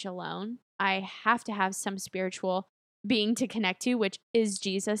marriage alone. I have to have some spiritual being to connect to, which is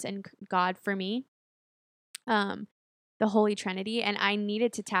Jesus and God for me. The Holy Trinity, and I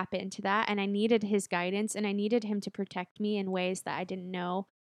needed to tap into that, and I needed his guidance, and I needed him to protect me in ways that I didn't know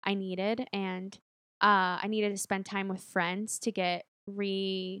I needed, and I needed to spend time with friends to get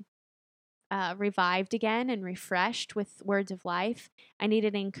revived again and refreshed with words of life. I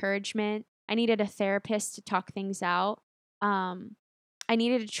needed encouragement. I needed a therapist to talk things out. I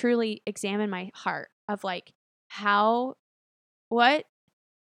needed to truly examine my heart of like,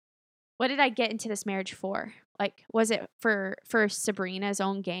 what did I get into this marriage for? Like, was it for Sabrina's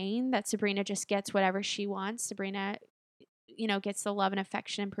own gain, that Sabrina just gets whatever she wants? Sabrina, gets the love and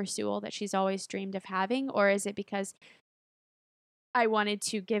affection and pursuit that she's always dreamed of having? Or is it because I wanted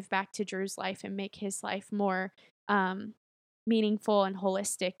to give back to Drew's life and make his life more meaningful and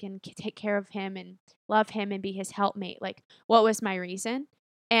holistic, and take care of him and love him and be his helpmate? Like, what was my reason?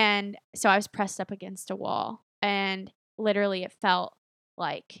 And so I was pressed up against a wall, and literally it felt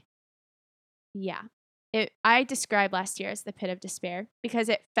like, yeah, I described last year as the pit of despair, because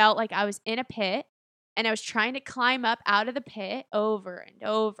it felt like I was in a pit and I was trying to climb up out of the pit over and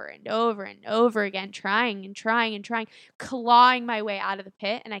over and over and over again, trying and trying and trying, clawing my way out of the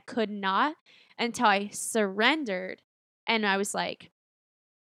pit, and I could not, until I surrendered. And I was like,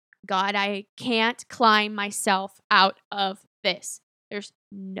 God, I can't climb myself out of this. There's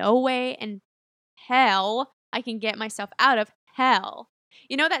no way in hell I can get myself out of hell.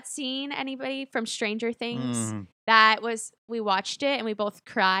 You know that scene, anybody, from Stranger Things? We watched it and we both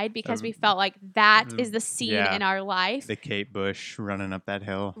cried because we felt like that is the scene in our life. The Kate Bush running up that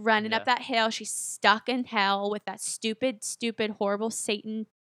hill. Up that hill. She's stuck in hell with that stupid, horrible Satan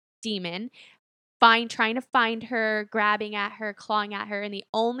demon, trying to find her, grabbing at her, clawing at her. And the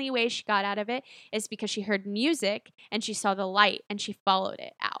only way she got out of it is because she heard music and she saw the light and she followed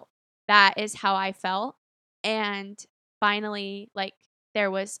it out. That is how I felt. And finally, like, there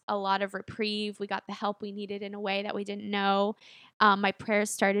was a lot of reprieve. We got the help we needed in a way that we didn't know. My prayers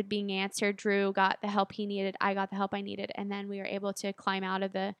started being answered. Drew got the help he needed. I got the help I needed. And then we were able to climb out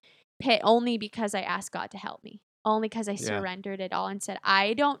of the pit only because I asked God to help me. Only because I Yeah. surrendered it all and said,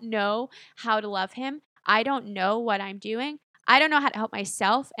 I don't know how to love him. I don't know what I'm doing. I don't know how to help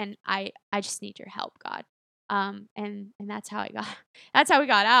myself. And I just need your help, God. And that's how that's how we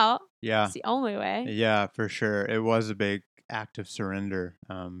got out. Yeah. It's the only way. Yeah, for sure. It was a big act of surrender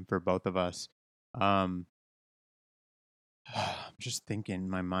for both of us. I'm just thinking,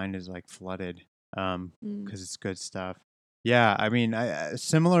 my mind is like flooded Mm. because it's good stuff. Yeah, I mean,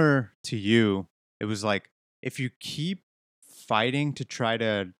 similar to you, it was like if you keep fighting to try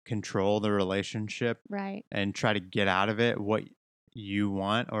to control the relationship Right. and try to get out of it what you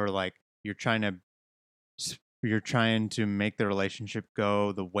want, or like you're trying to make the relationship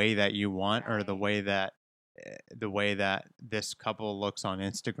go the way that you want, or the Right. way that this couple looks on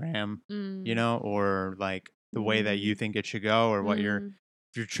Instagram, Mm. or like the way that you think it should go, or Mm.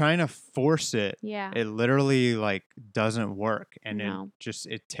 if you're trying to force it, Yeah. it literally like doesn't work, and No.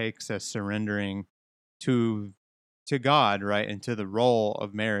 it takes a surrendering to God, right? And to the role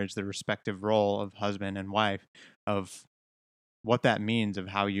of marriage, the respective role of husband and wife, of what that means, of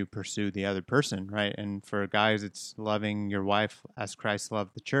how you pursue the other person, right? And for guys, it's loving your wife as Christ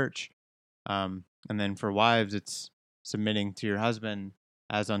loved the church. And then for wives, it's submitting to your husband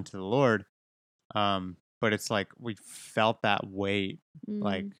as unto the Lord. But it's like we felt that weight,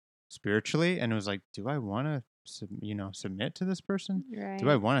 like Mm. spiritually, and it was like, do I want to, submit to this person? Do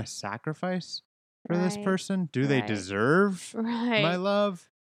I Right. want to sacrifice for this Right. person? Do they Right. deserve my Right. love?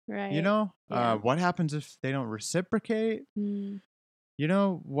 Right. Yeah. What happens if they don't reciprocate? Mm.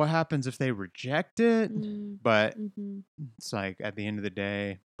 What happens if they reject it? Mm. But Mm-hmm. it's like at the end of the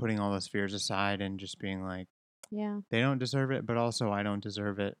day, putting all those fears aside and just being like, Yeah. they don't deserve it, but also I don't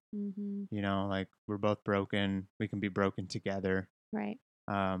deserve it. Mm-hmm. Like we're both broken. We can be broken together. Right.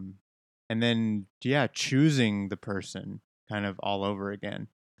 Um, and then, yeah, choosing the person kind of all over again.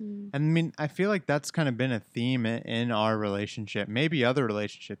 Mm. And I mean, I feel like that's kind of been a theme in our relationship, maybe other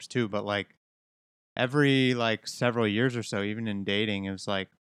relationships too, but like every like several years or so, even in dating, it was like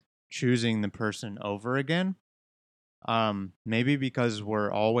choosing the person over again. Maybe because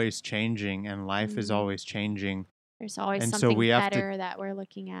we're always changing and life is Mm. always changing. There's always And so something we have to, better that we're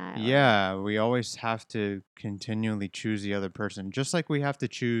looking at. yeah, we always have to continually choose the other person, just like we have to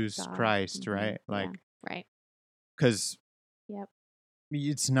choose God. Christ, Mm-hmm. right? Yeah. Like, Right. because Yep.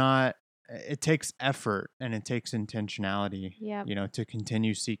 it's not, it takes effort and it takes intentionality, Yep. to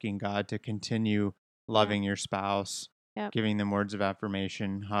continue seeking God, to continue Yeah. loving your spouse, Yep. giving them words of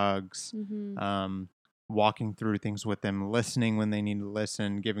affirmation, hugs, Mm-hmm. walking through things with them, listening when they need to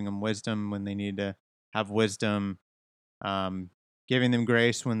listen, giving them wisdom when they need to have wisdom, um, giving them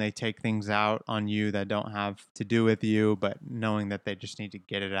grace when they take things out on you that don't have to do with you, but knowing that they just need to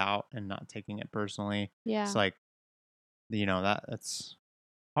get it out and not taking it personally. Yeah. It's like, that's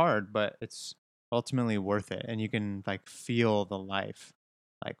hard, but it's ultimately worth it. And you can like feel the life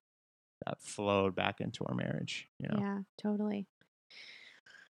like that flowed back into our marriage, Yeah. Totally.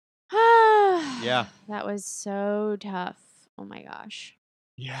 Yeah. That was so tough. Oh my gosh.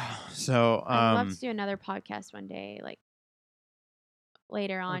 Yeah. So, I'd love to do another podcast one day, like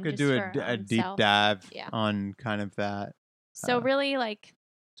later we on, could just do for our a own deep self. dive Yeah. on kind of that So really, like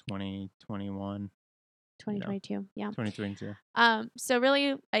 2021, 2022. Yeah. 2022. So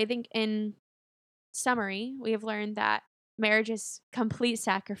really, I think in summary, we have learned that marriage is complete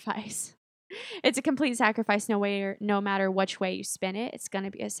sacrifice. It's a complete sacrifice no matter which way you spin it. It's going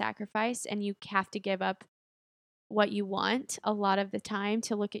to be a sacrifice, and you have to give up what you want a lot of the time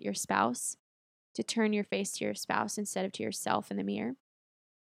to look at your spouse, to turn your face to your spouse instead of to yourself in the mirror.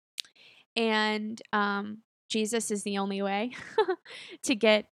 And Jesus is the only way to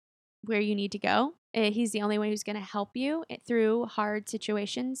get where you need to go. He's the only one who's going to help you through hard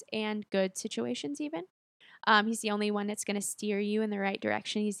situations and good situations, even. He's the only one that's going to steer you in the right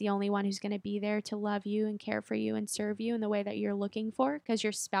direction. He's the only one who's going to be there to love you and care for you and serve you in the way that you're looking for, because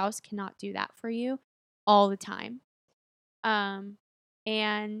your spouse cannot do that for you all the time.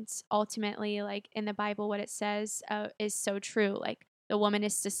 And ultimately, like in the Bible, what it says is so true. Like the woman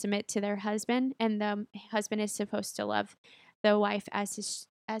is to submit to their husband, and the husband is supposed to love the wife as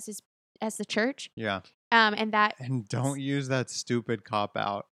the church. Yeah. And that, And don't use that stupid cop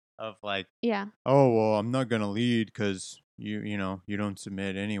out of like, yeah, oh, well, I'm not going to lead because you don't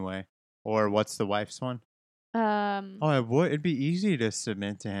submit anyway. Or what's the wife's one? Um, Oh, it would. It'd be easy to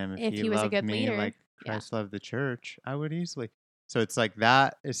submit to him if if he he was a loved good me leader, like yeah, Christ loved the church. I would easily. So it's like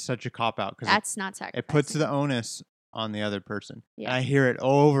that is such a cop out because that's not it puts the sacrificing. onus on the other person. And Yeah, I hear it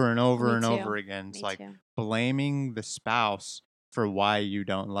over and over me and over too. again. It's Me like too. blaming the spouse for why you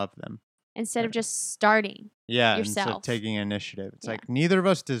don't love them. Instead of just starting Yeah, instead of yourself. taking initiative. It's Yeah. like neither of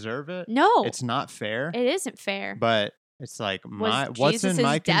us deserve it. No, It's not fair, it isn't fair. but it's like Was what's in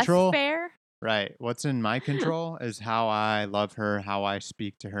my Jesus's death control? fair? Right. What's in my control is how I love her, how I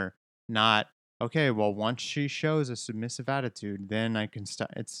speak to her. Not, okay, well, once she shows a submissive attitude, then I can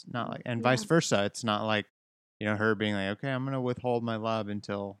start. It's not like, and Yeah. vice versa. It's not like, her being like, okay, I'm going to withhold my love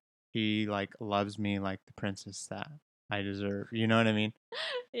until he like loves me like the princess that I deserve. You know what I mean?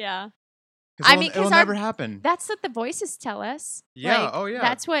 Yeah. Because I mean, it'll because never happen. that's what the voices tell us. Yeah. Like, Oh, yeah.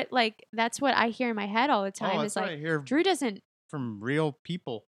 that's what I hear in my head all the time. Oh, Is that's what I like hear Drew doesn't. from real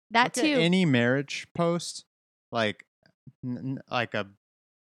people. That Look at too. any marriage post, like, like a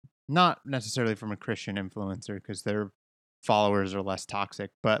not necessarily from a Christian influencer because their followers are less toxic,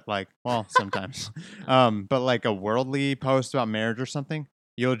 but like, well, sometimes, but like a worldly post about marriage or something,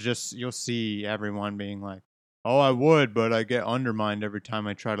 you'll see everyone being like, "Oh, I would, but I get undermined every time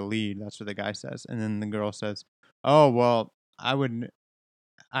I try to lead." That's what the guy says, and then the girl says, "Oh, well, I would,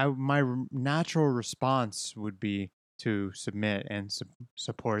 natural response would be to submit and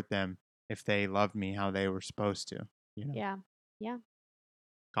support them if they loved me how they were supposed to." Yeah. Yeah.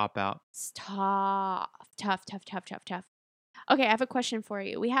 Cop out. It's tough. Okay, I have a question for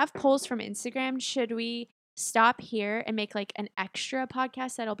you. We have polls from Instagram. Should we stop here and make like an extra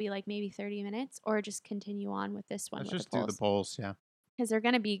podcast that'll be like maybe 30 minutes, or just continue on with this one Let's with the just do the polls? polls. Yeah. Because they're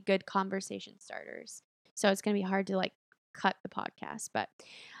going to be good conversation starters. So it's going to be hard to like cut the podcast. But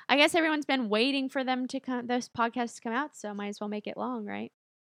I guess everyone's been waiting for them to come, those podcasts to come out. So might as well make it long, right?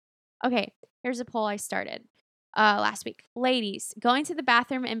 Okay, here's a poll I started last week. Ladies, going to the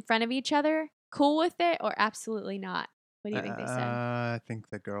bathroom in front of each other, cool with it or absolutely not? What do you think they said? I think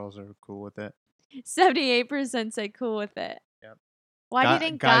the girls are cool with it. 78% said cool with it. Yep. Why do you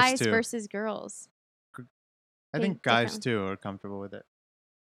think guys guys too. versus girls? I think guys too are comfortable with it.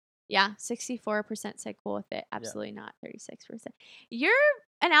 Yeah, 64% said cool with it. Absolutely not. 36%. You're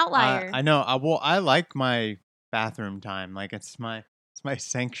an outlier. I know. I like my bathroom time. Like it's my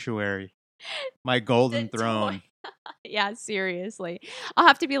sanctuary, my golden throne. Yeah, seriously. I'll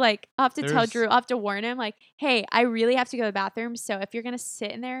have to tell Drew, I'll have to warn him, like, hey, I really have to go to the bathroom. So if you're going to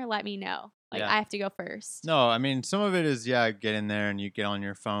sit in there, let me know. Like, I have to go first. No, I mean, some of it is, get in there and you get on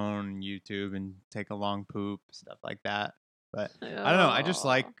your phone and YouTube and take a long poop, stuff like that. But I don't know. I just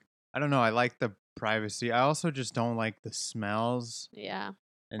like, I don't know. I like the privacy. I also just don't like the smells. Yeah.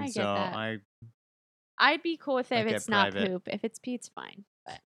 And I get so that. I'd be cool with it if it's not poop. If it's pee, it's fine.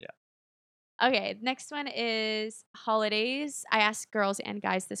 But yeah. Okay, next one is holidays. I ask girls and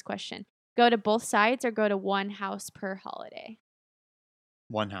guys this question. Go to both sides or go to one house per holiday?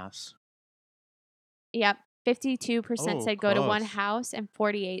 One house. Yep. 52% said go to one house and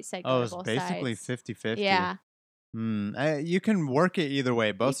 48 said go to both sides. Oh, it's basically 50-50. Yeah. You can work it either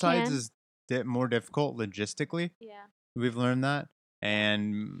way. Both sides is more difficult logistically. Yeah. We've learned that.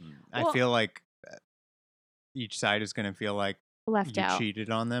 And I feel like each side is going to feel like left out. Cheated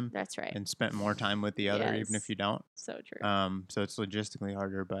on them. That's right. And spent more time with the other, even if you don't. So true. So it's logistically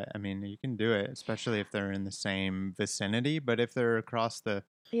harder, but I mean, you can do it, especially if they're in the same vicinity. But if they're across the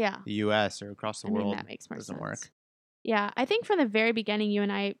U.S. or across the world, that makes more doesn't sense. work. Yeah, I think from the very beginning, you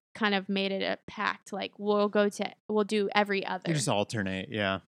and I kind of made it a pact. Like we'll do every other. You just alternate,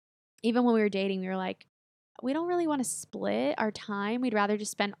 yeah. Even when we were dating, we were like, we don't really want to split our time. We'd rather just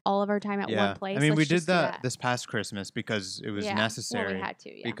spend all of our time at one place. I mean, we did that this past Christmas because it was necessary. Well, we had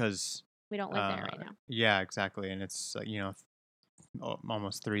to, because we don't live there right now. Yeah, exactly, and it's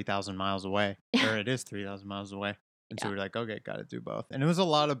almost 3,000 miles away, or it is 3,000 miles away. And so we were like, okay, got to do both. And it was a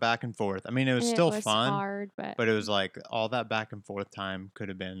lot of back and forth. I mean, it was still fun, hard, but it was like all that back and forth time could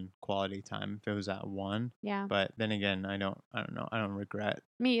have been quality time if it was at one. Yeah. But then again, I don't know. I don't regret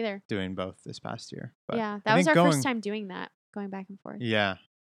me either doing both this past year. But yeah, that was our first time doing that, going back and forth. Yeah.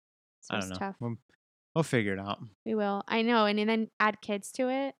 So it's tough. We'll figure it out. We will. I know. And then add kids to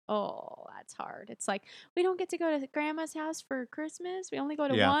it. Oh, that's hard. It's like, we don't get to go to grandma's house for Christmas. We only go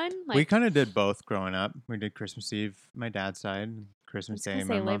to one. Like, we kind of did both growing up. We did Christmas Eve, my dad's side, and Christmas Day, my mom's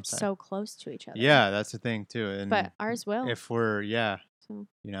side. They lived so close to each other. Yeah, that's the thing, too. And but ours will. If we're, so.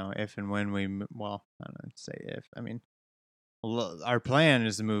 If and when we, well, I don't know, say if. I mean, our plan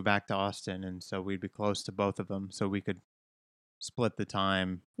is to move back to Austin, and so we'd be close to both of them so we could split the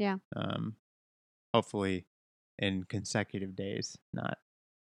time. Yeah. Hopefully in consecutive days, not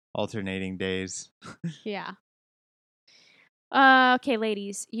alternating days. Yeah. Okay,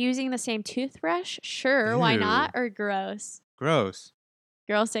 ladies. Using the same toothbrush? Sure, why not? Ew. Or gross? Gross.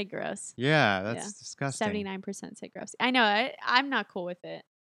 Girls say gross. Yeah, Yeah. that's disgusting. 79% say gross. I know. I'm not cool with it.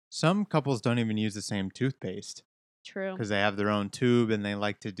 Some couples don't even use the same toothpaste True. because they have their own tube and they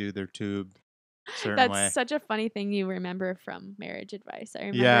like to do their tube a certain That's way. such a funny thing you remember from marriage advice. I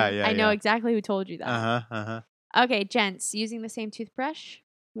remember. Yeah, I know yeah. exactly who told you that. Uh-huh. Okay, gents, using the same toothbrush?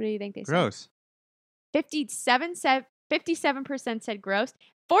 What do you think they said? Gross. 57% said gross.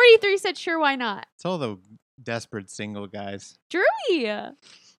 43 said sure, why not? It's all the desperate single guys. Drewy.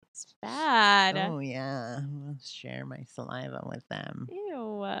 It's bad. Yeah, I'll share my saliva with them.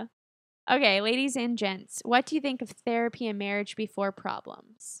 Ew. Okay, ladies and gents, what do you think of therapy and marriage before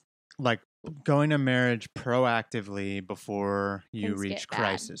problems? Like going to marriage proactively before you Things reach get bad.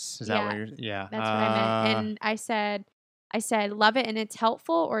 crisis. Is that what Yeah, you're? Yeah, That's what I meant. And I said, love it and it's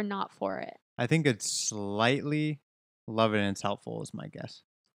helpful or not for it. I think it's slightly love it and it's helpful is my guess.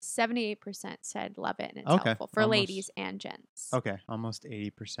 78% said love it and it's Okay, helpful for almost. ladies and gents. Okay, almost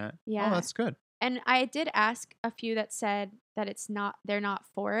 80%. Yeah. Oh, that's good. And I did ask a few that said that they're not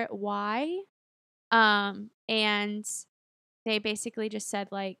for it. Why? And they basically just said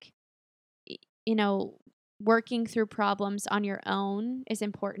like, you know, working through problems on your own is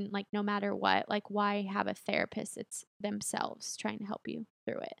important. Like no matter what, like why have a therapist? It's themselves trying to help you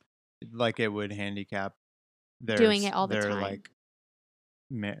through it. Like it would handicap their Doing it all the their time. like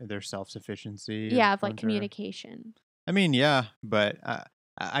their self-sufficiency. Yeah, of like going through. communication. I mean, yeah, but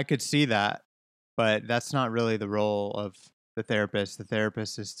I could see that, but that's not really the role of the therapist. The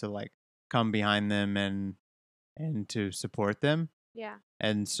therapist is to like come behind them and to support them. Yeah.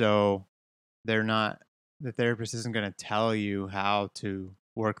 And so they're not the therapist isn't going to tell you how to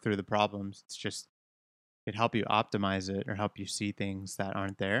work through the problems. It's just it help you optimize it or help you see things that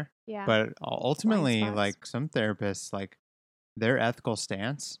aren't there. Yeah. But ultimately, spots. like some therapists, like their ethical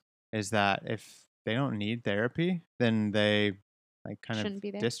stance is that if they don't need therapy, then they like kind Shouldn't of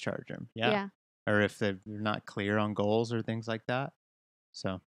be there. discharge them. Yeah. Or if they're not clear on goals or things like that.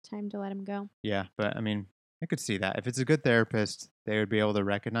 So Time to let them go. yeah, but I mean, I could see that if it's a good therapist, they would be able to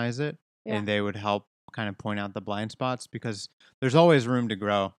recognize it and they would help kind of point out the blind spots because there's always room to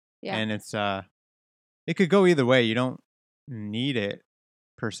grow. Yeah. And it's it could go either way. You don't need it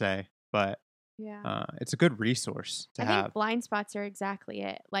per se, but Yeah. it's a good resource to I have. think blind spots are exactly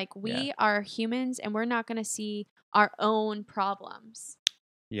it. Like we Yeah. are humans and we're not going to see our own problems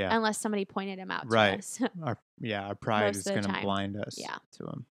Yeah. unless somebody pointed them out Right. to us. Our pride Most is of the going to time. blind us Yeah. to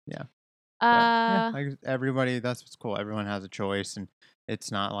them. Yeah. But, yeah, Uh, everybody, that's what's cool. Everyone has a choice and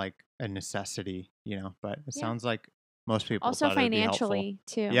it's not like a necessity, but it Yeah. sounds like most people also thought it would be helpful. financially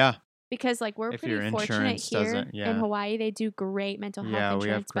too. Yeah. Because like we're If pretty your fortunate insurance here doesn't- in yeah. Hawaii. They do great mental health Yeah, we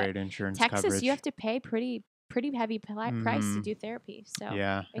have insurance, but great insurance Texas, coverage. you have to pay pretty heavy price to Mhm. do therapy. So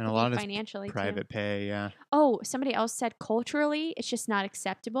Yeah, it and could a lot be of financially too. private pay, yeah. Oh, somebody else said culturally, it's just not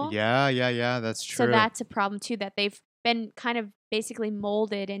acceptable. Yeah, that's true. So that's a problem too, that they've been kind of basically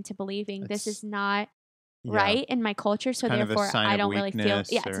molded into believing this is not right in my culture. So kind of a therefore, sign I of don't really feel.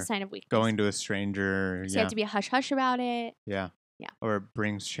 weakness Yeah, it's a or sign of weakness. going to a stranger. So you have to be a hush hush about it. Yeah. Yeah. Or it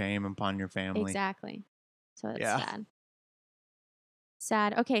brings shame upon your family. Exactly. So that's Yeah. sad.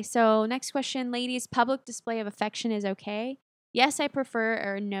 Sad. Okay, so next question, ladies. Public display of affection is okay? Yes, I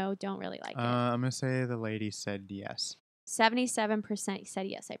prefer, or no, don't really like it. I'm gonna say the lady said yes. 77% said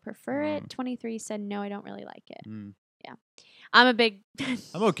yes, I prefer it. 23 said no, I don't really like it. Mm. Yeah. I'm a big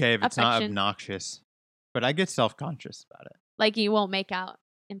I'm okay if it's not affection. obnoxious, but I get self-conscious about it. Like you won't make out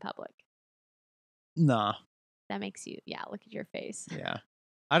in public. Nah. That makes you, look at your face. Yeah.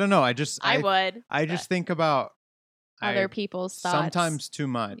 I don't know. I would. I just think about other people's thoughts. sometimes too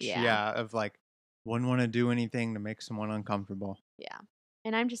much. Yeah. Of like, wouldn't want to do anything to make someone uncomfortable. Yeah.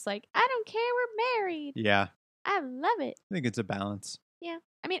 And I'm just like, I don't care. We're married. Yeah. I love it. I think it's a balance. Yeah.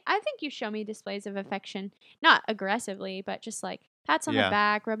 I mean, I think you show me displays of affection, not aggressively, but just like pats on the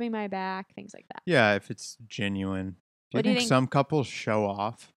back, rubbing my back, things like that. Yeah, if it's genuine. Do you think some couples show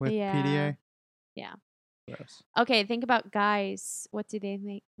off with PDA? Yeah. Gross. Okay, think about guys. What do they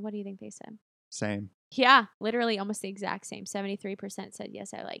think? What do you think they said? Same. Yeah, literally almost the exact same. 73% said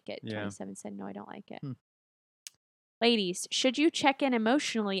yes, I like it. Yeah. 27 said no, I don't like it. Ladies, should you check in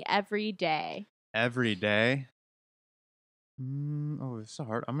emotionally every day? Every day? Oh, it's so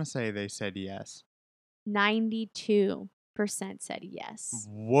hard. I'm going to say they said yes. 92% said yes.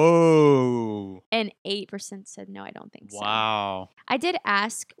 Whoa. And 8% said no, I don't think so. Wow. I did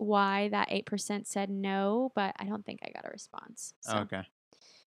ask why that 8% said no, but I don't think I got a response. So. Okay.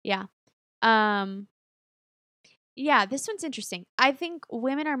 Yeah. Yeah, this one's interesting. I think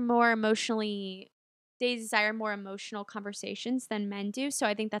women are more emotionally, they desire more emotional conversations than men do. So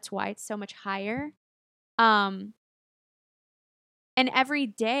I think that's why it's so much higher. Um, and every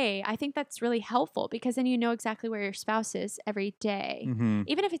day, I think that's really helpful because then you know exactly where your spouse is every day. Mm-hmm.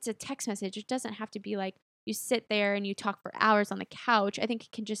 Even if it's a text message, it doesn't have to be like you sit there and you talk for hours on the couch. I think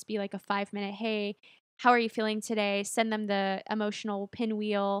it can just be like a 5 minute, hey, how are you feeling today? Send them the emotional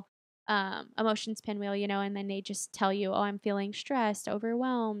pinwheel, emotions pinwheel, and then they just tell you, oh, I'm feeling stressed,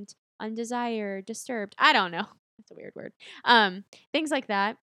 overwhelmed, undesired, disturbed. I don't know. That's a weird word. Things like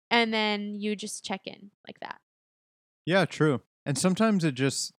that. And then you just check in like that. Yeah, true. And sometimes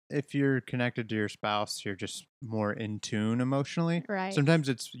if you're connected to your spouse, you're just more in tune emotionally. Right.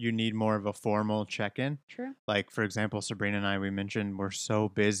 Sometimes you need more of a formal check in. True. Like, for example, Sabrina and I, we mentioned we're so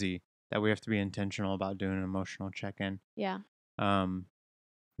busy that we have to be intentional about doing an emotional check in. Yeah. Um,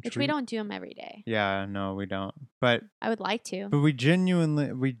 Which we don't do them every day. Yeah, no, we don't. But I would like to. But we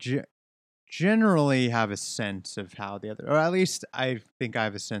generally have a sense of how the other, or at least I think I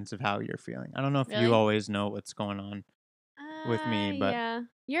have a sense of how you're feeling. I don't know if Really? you always know what's going on with me, but Yeah.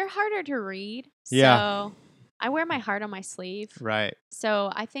 You're harder to read. Yeah. So I wear my heart on my sleeve. right. So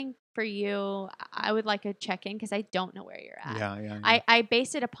I think for you, I would like a check in because I don't know where you're at. Yeah. I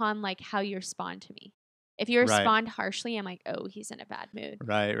base it upon like how you respond to me. If you Right. respond harshly, I'm like, oh, he's in a bad mood.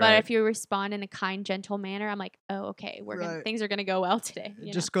 Right. But if you respond in a kind, gentle manner, I'm like, oh, okay, Right. things are gonna go well today.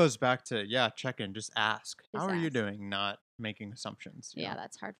 It just goes back to check in, just ask. Just How are you ask. doing? Not making assumptions. you Yeah, know?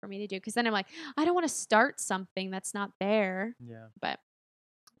 that's hard for me to do because then I'm like, I don't want to start something that's not there. Yeah. But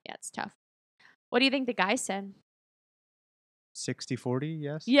yeah, it's tough. What do you think the guy said? 60-40,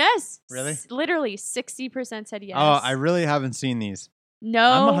 yes. Yes. Really? Literally 60% said yes. Oh, I really haven't seen these.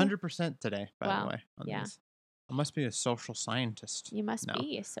 no. I'm 100% today, by Wow. the way. On Yeah. these. I must be a social scientist. You must No.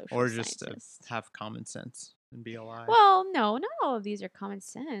 be a social Or just scientist. have common sense and be alive. Well, no, not all of these are common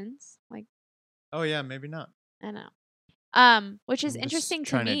sense. Like, Oh yeah, maybe not. I don't know. Which is I'm just interesting to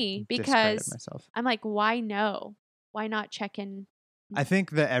trying me discredit because myself. I'm like, why no? Why not check in, I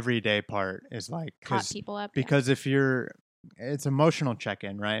think the everyday part is like caught people up? because if it's emotional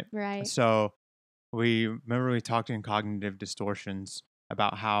check-in, right? Yeah. Right. So we talked in cognitive distortions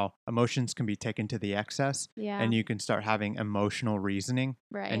about how emotions can be taken to the excess, Yeah. and you can start having emotional reasoning,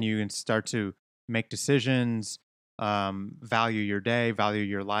 right. and you can start to make decisions, value your day, value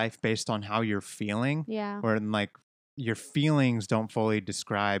your life based on how you're feeling. Yeah. Where like your feelings don't fully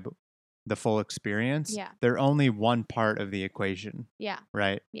describe the full experience. Yeah. They're only one part of the equation, Yeah.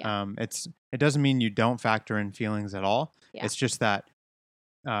 right? Yeah. It doesn't mean you don't factor in feelings at all. Yeah. It's just that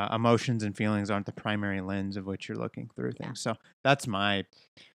emotions and feelings aren't the primary lens of which you're looking through Yeah. things. So that's my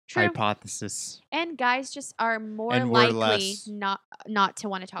True. hypothesis. And guys just are more And we're likely less- not to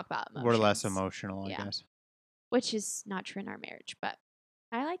want to talk about emotions. We're less emotional, Yeah. I guess. Which is not true in our marriage, but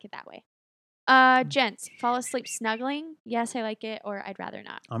I like it that way. Gents, fall asleep snuggling? Yes, I like it, or I'd rather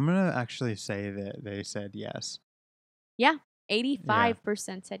not. I'm gonna actually say that they said yes.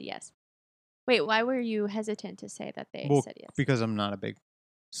 85% said yes. Wait, why were you hesitant to say that they said yes? Because I'm not a big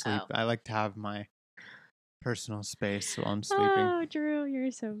sleep. Oh. I like to have my personal space while I'm sleeping. Oh, Drew,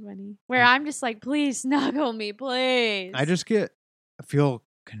 you're so funny. Where I'm just like, please snuggle me, please. I feel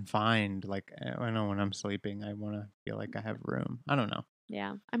confined. Like I know when I'm sleeping, I want to feel like I have room. I don't know.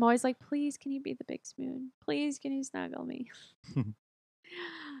 Yeah. I'm always like, please, can you be the big spoon? Please, can you snuggle me?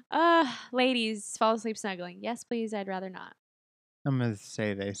 Ladies, fall asleep snuggling. Yes, please. I'd rather not. I'm gonna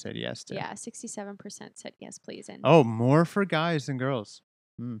say they said yes to. Yeah, 67% said yes, please. And Oh, more for guys than girls.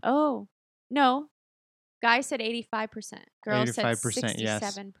 oh, no. Guys said 85%. Girls said 85% yes.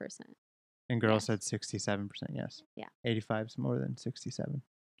 67%. And girls Yes. said 67% yes. Yeah. 85 is more than 67.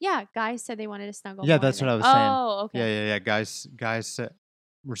 Yeah, guys said they wanted to snuggle. Yeah, more that's than- what I was saying. Oh, okay. Yeah. Guys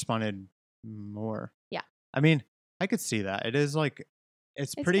responded more. Yeah. I mean, I could see that. It is like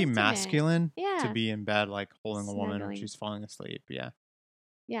it's pretty intimate. masculine Yeah. to be in bed like holding a woman when Snuggling. she's falling asleep. Yeah.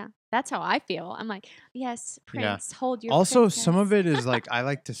 Yeah, that's how I feel. I'm like, yes, Yeah. Prince, hold your. Also, some of princess." it is like I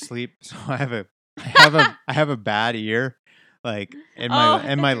like to sleep, so I have a bad ear. Like in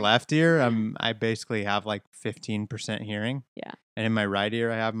my left ear, I basically have like 15% hearing. Yeah. And in my right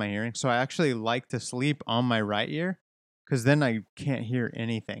ear, I have my hearing. So I actually like to sleep on my right ear because then I can't hear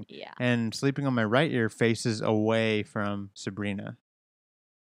anything. Yeah. And sleeping on my right ear faces away from Sabrina.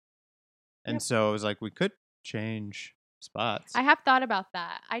 And Yep. so it was like we could change spots. I have thought about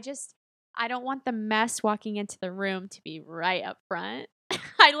that. I don't want the mess walking into the room to be right up front.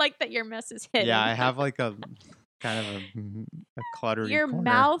 I like that your mess is hidden. Yeah, I have like a kind of a cluttered your corner.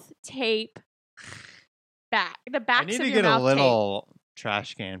 mouth tape back. The backs I need of to your get a mouth little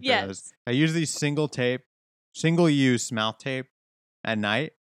trash can for Yes. those. I use these single tape single use mouth tape at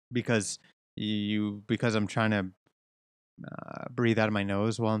night because I'm trying to breathe out of my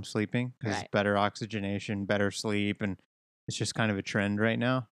nose while I'm sleeping because Right. better oxygenation, better sleep, and it's just kind of a trend right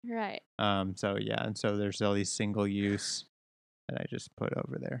now. Right. So yeah, and so there's all these single use that I just put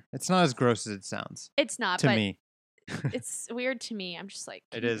over there. It's not as gross as it sounds It's not, to but me. it's weird to me. I'm just like,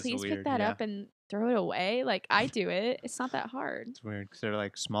 It can you is please pick weird, that yeah. up and throw it away? Like I do it. It's not that hard. It's weird because they're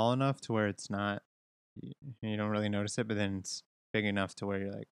like small enough to where it's not, you don't really notice it, but then it's big enough to where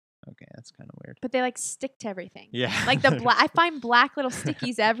you're like, okay, that's kind of weird. But they like stick to everything. Yeah. Like the black, I find black little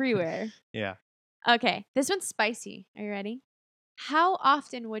stickies everywhere. Yeah. Okay, this one's spicy. Are you ready? How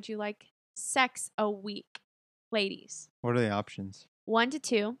often would you like sex a week, ladies? What are the options? 1 to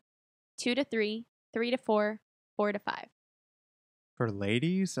 2, 2 to 3, 3 to 4, 4 to 5. For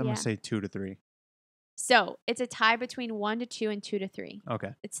ladies, I'm Yeah. going to say 2 to 3. So it's a tie between 1 to 2 and 2 to 3.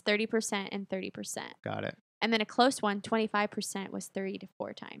 Okay. It's 30% and 30%. Got it. And then a close one, 25% was 3 to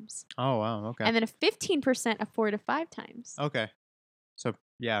 4 times. Oh, wow. Okay. And then a 15% of 4 to 5 times. Okay. So,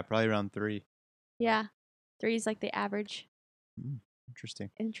 yeah, probably around 3. Yeah. 3 is like the average. Interesting.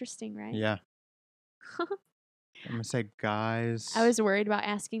 Interesting, right? Yeah. I'm going to say guys. I was worried about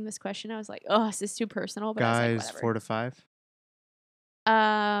asking this question. I was like, oh, this is too personal. But I was guys, like, whatever. 4 to 5.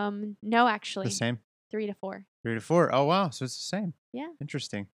 No, actually. The same. 3 to 4. 3 to 4. Oh, wow. So it's the same. Yeah.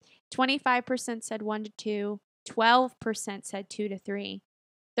 Interesting. 25% said 1 to 2. 12% said 2 to 3.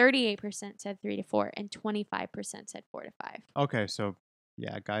 38% said 3 to 4. And 25% said 4 to 5. Okay. So,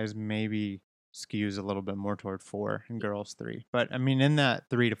 yeah, guys maybe skews a little bit more toward 4 and girls 3. But, I mean, in that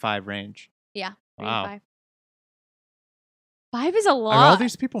 3 to 5 range. Yeah. 3 Wow. to 5. 5 is a lot. Are all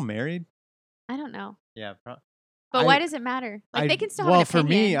these people married? I don't know. Yeah. But why does it matter? Like, they can still have well, an for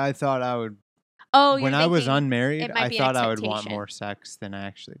opinion. me, I thought I would. Oh, you're when I was thinking unmarried, it might I be an thought I would want expectation. more sex than I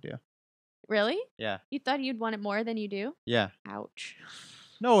actually do. Really? Yeah. You thought you'd want it more than you do? Yeah. Ouch.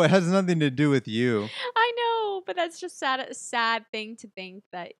 No, it has nothing to do with you. I know, but that's just a sad thing to think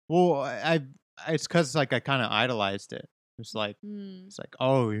that. Well, it's because like I kind of idolized it. It's like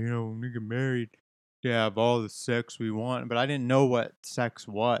oh, when we get married, to have all the sex we want, but I didn't know what sex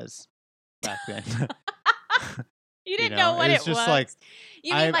was back then. You didn't know what it's it was. just like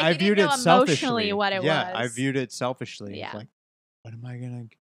you mean like I you viewed didn't know it selfishly. emotionally what it Yeah, was. I viewed it selfishly. Yeah. It's like, what am I gonna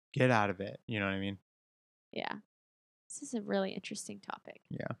get out of it? You know what I mean? Yeah. This is a really interesting topic.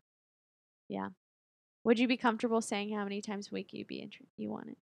 Yeah. Yeah. Would you be comfortable saying how many times a week you want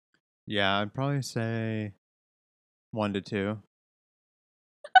it? Yeah, I'd probably say 1 to 2.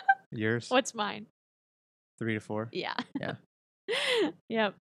 Yours? What's mine? 3 to 4. Yeah. Yeah.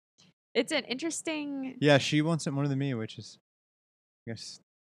 Yep. It's an interesting. Yeah, she wants it more than me, which is, I guess,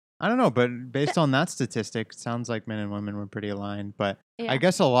 I don't know, but based on that statistic, it sounds like men and women were pretty aligned. But Yeah. I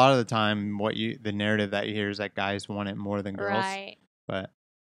guess a lot of the time, the narrative that you hear is that guys want it more than girls. Right. But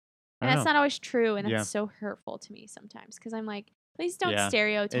And that's not always true, and Yeah. that's so hurtful to me sometimes because I'm like, please don't Yeah.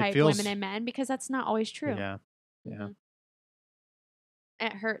 stereotype feels- women and men because that's not always true. Yeah. Yeah. Mhm.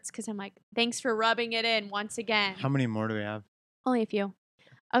 It hurts because I'm like, thanks for rubbing it in once again. How many more do we have? Only a few.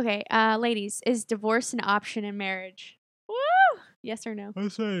 Okay, ladies, is divorce an option in marriage? Woo! Yes or no? I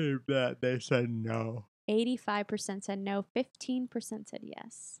say that they said no. 85% said no. 15% said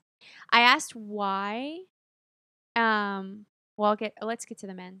yes. I asked why. Well, let's get to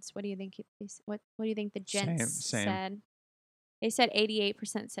the men's. What do you think? What do you think the gents Same. said? They said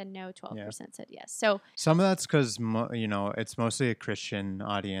 88% said no. 12% said yes. So Some of that's because it's mostly a Christian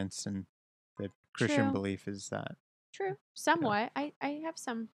audience, and the Christian True. belief is that. true, somewhat. I have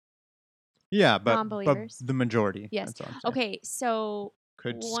some. Yeah, but Non-believers. the majority. Yes. That's all I'm saying. Okay, so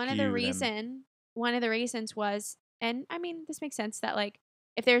Could one of skew the them. reasons was, and I mean this makes sense that like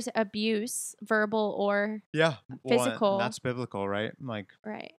if there's abuse, verbal or Yeah, physical. that's biblical, right? Like,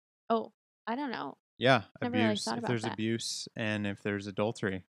 right. Oh, I don't know. yeah, Never really abuse. thought If about there's that. abuse and if there's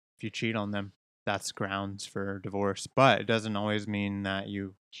adultery, if you cheat on them, that's grounds for divorce. But it doesn't always mean that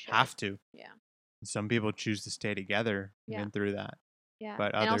you Sure. have to. Yeah. Some people choose to stay together Yeah. even through that. Yeah.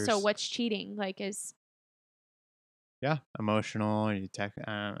 But and also, others- what's cheating? Like, is Emotional. You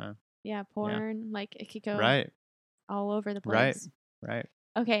porn. Like, it could go right, all over the right, place. right.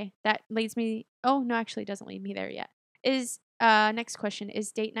 Okay, that leads me. Oh no, actually, it doesn't lead me there yet. Is next question: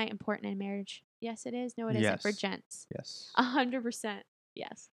 is date night important in marriage? Yes, it is. No, it isn't for Yes. gents. Yes. 100%.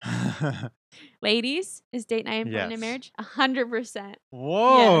 Yes. Ladies, is date night important in Yes. marriage? 100%.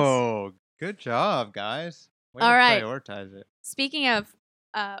 Whoa! Good job, guys. Way All to right. prioritize it. Speaking of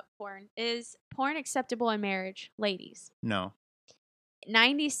porn, is porn acceptable in marriage? Ladies, No.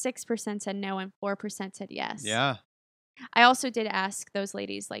 96% said no and 4% said yes. Yeah. I also did ask those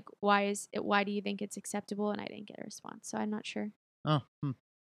ladies, like, why do you think it's acceptable? And I didn't get a response. So I'm not sure. Oh,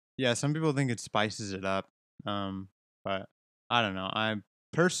 yeah. Some people think it spices it up. But I don't know.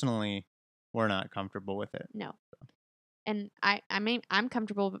 We're not comfortable with it. No. And I mean, I'm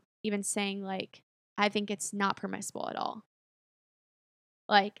comfortable even saying, like, I think it's not permissible at all.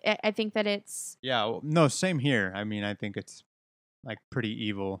 Like, I think that it's... Yeah. Well, no, same here. I mean, I think it's like pretty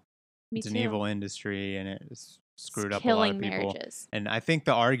evil. Me It's too. an evil industry, and it's screwed It's up a lot of killing people. marriages. And I think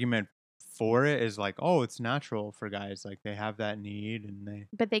the argument for it is like, oh, it's natural for guys. Like, they have that need, and they...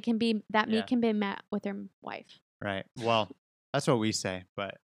 But they can be... That Yeah. need can be met with their wife. Right. Well, that's what we say.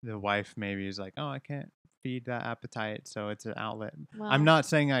 But the wife maybe is like, oh, I can't feed that appetite, so it's an outlet. Well, I'm not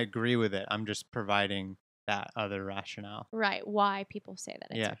saying I agree with it. I'm just providing that other rationale. right. Why people say that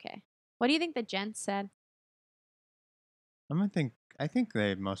it's Yeah. okay. What do you think the gents said? I think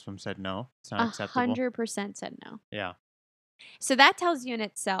most of them said no. It's not acceptable. 100% said no. Yeah. So that tells you in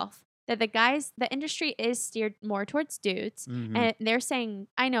itself that the industry is steered more towards dudes. Mhm. And they're saying,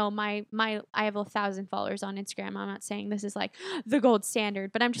 I know I have 1,000 followers on Instagram. I'm not saying this is like the gold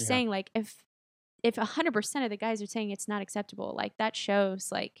standard, but I'm just Yeah. saying, like, if 100% of the guys are saying it's not acceptable, like, that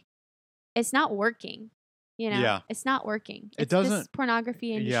shows, like, it's not working. You know, Yeah. it's not working. It This doesn't-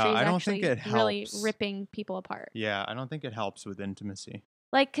 pornography industry is I don't actually think it really helps. ripping people apart. Yeah, I don't think it helps with intimacy.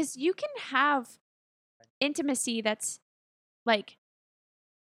 Like, because you can have intimacy that's, like,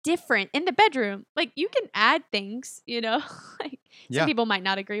 different in the bedroom. Like, you can add things, you know? Like, Yeah. some people might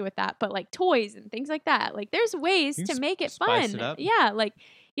not agree with that, but, like, toys and things like that. Like, there's ways You to can make it spice fun. it up. Yeah, like,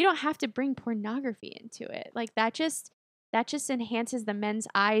 you don't have to bring pornography into it. Like, that just enhances the men's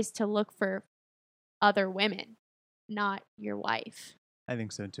eyes to look for other women, not your wife. I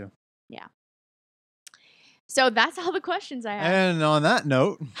think so too. So that's all the questions I have. And on that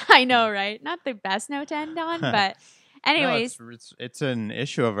note, I know, right? Not the best note to end on, but anyways. no, it's an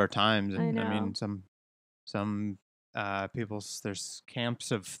issue of our times. I And I know. mean, some there's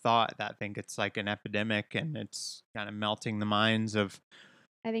camps of thought that think it's like an epidemic, and it's kind of melting the minds of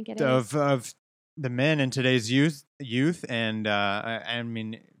I think it is. of the men in today's youth, and I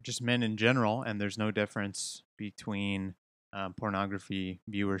mean just men in general. And there's no difference between pornography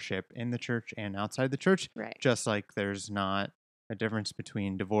viewership in the church and outside the church. Right. Just like there's not a difference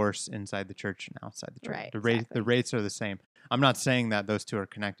between divorce inside the church and outside the church. Right, The exactly. rates are the same. I'm not saying that those two are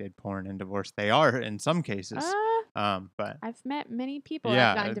connected, porn and divorce. They are in some cases. But I've met many people that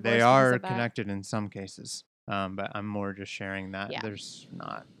have gotten yeah, divorced they because are of that. connected in some cases. But I'm more just sharing that Yeah. there's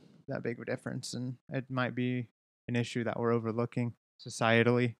not that big of a difference, and it might be an issue that we're overlooking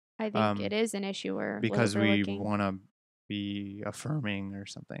societally I think it is an issue we're because we overlooking. want to be affirming or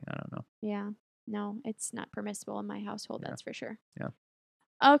something. I don't know. Yeah. No, it's not permissible in my household, Yeah. that's for sure. Yeah.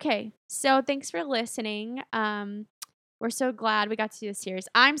 Okay. So thanks for listening. We're so glad we got to do this series.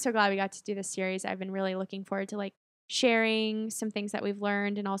 I'm so glad we got to do this series. I've been really looking forward to, like, sharing some things that we've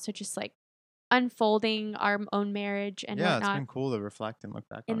learned, and also just, like, unfolding our own marriage and Yeah, it's whatnot. been cool to reflect and look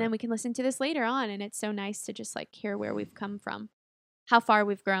back on And then it. we can listen to this later on, and it's so nice to just, like, hear where we've come from, how far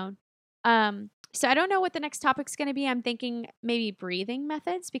we've grown. So I don't know what the next topic's going to be. I'm thinking maybe breathing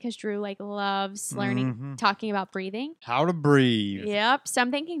methods, because Drew, like, loves learning, talking about breathing. How to breathe. Yep. So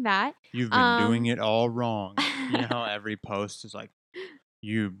I'm thinking that. You've been doing it all wrong. You know how every post is like,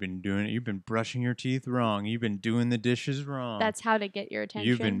 you've been doing it. You've been brushing your teeth wrong. You've been doing the dishes wrong. That's how to get your attention.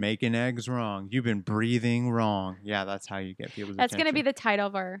 You've been making eggs wrong. You've been breathing wrong. Yeah, that's how you get people's That's attention. going to be the title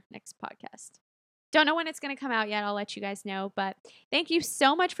of our next podcast. Don't know when it's going to come out yet. I'll let you guys know. But thank you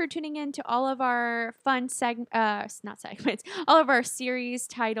so much for tuning in to all of our fun not segments, all of our series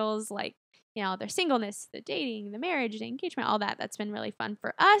titles, like, you know, their singleness, the dating, the marriage, the engagement, all that. That's been really fun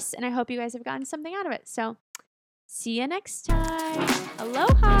for us. And I hope you guys have gotten something out of it. So see you next time.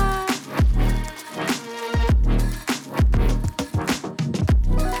 Aloha.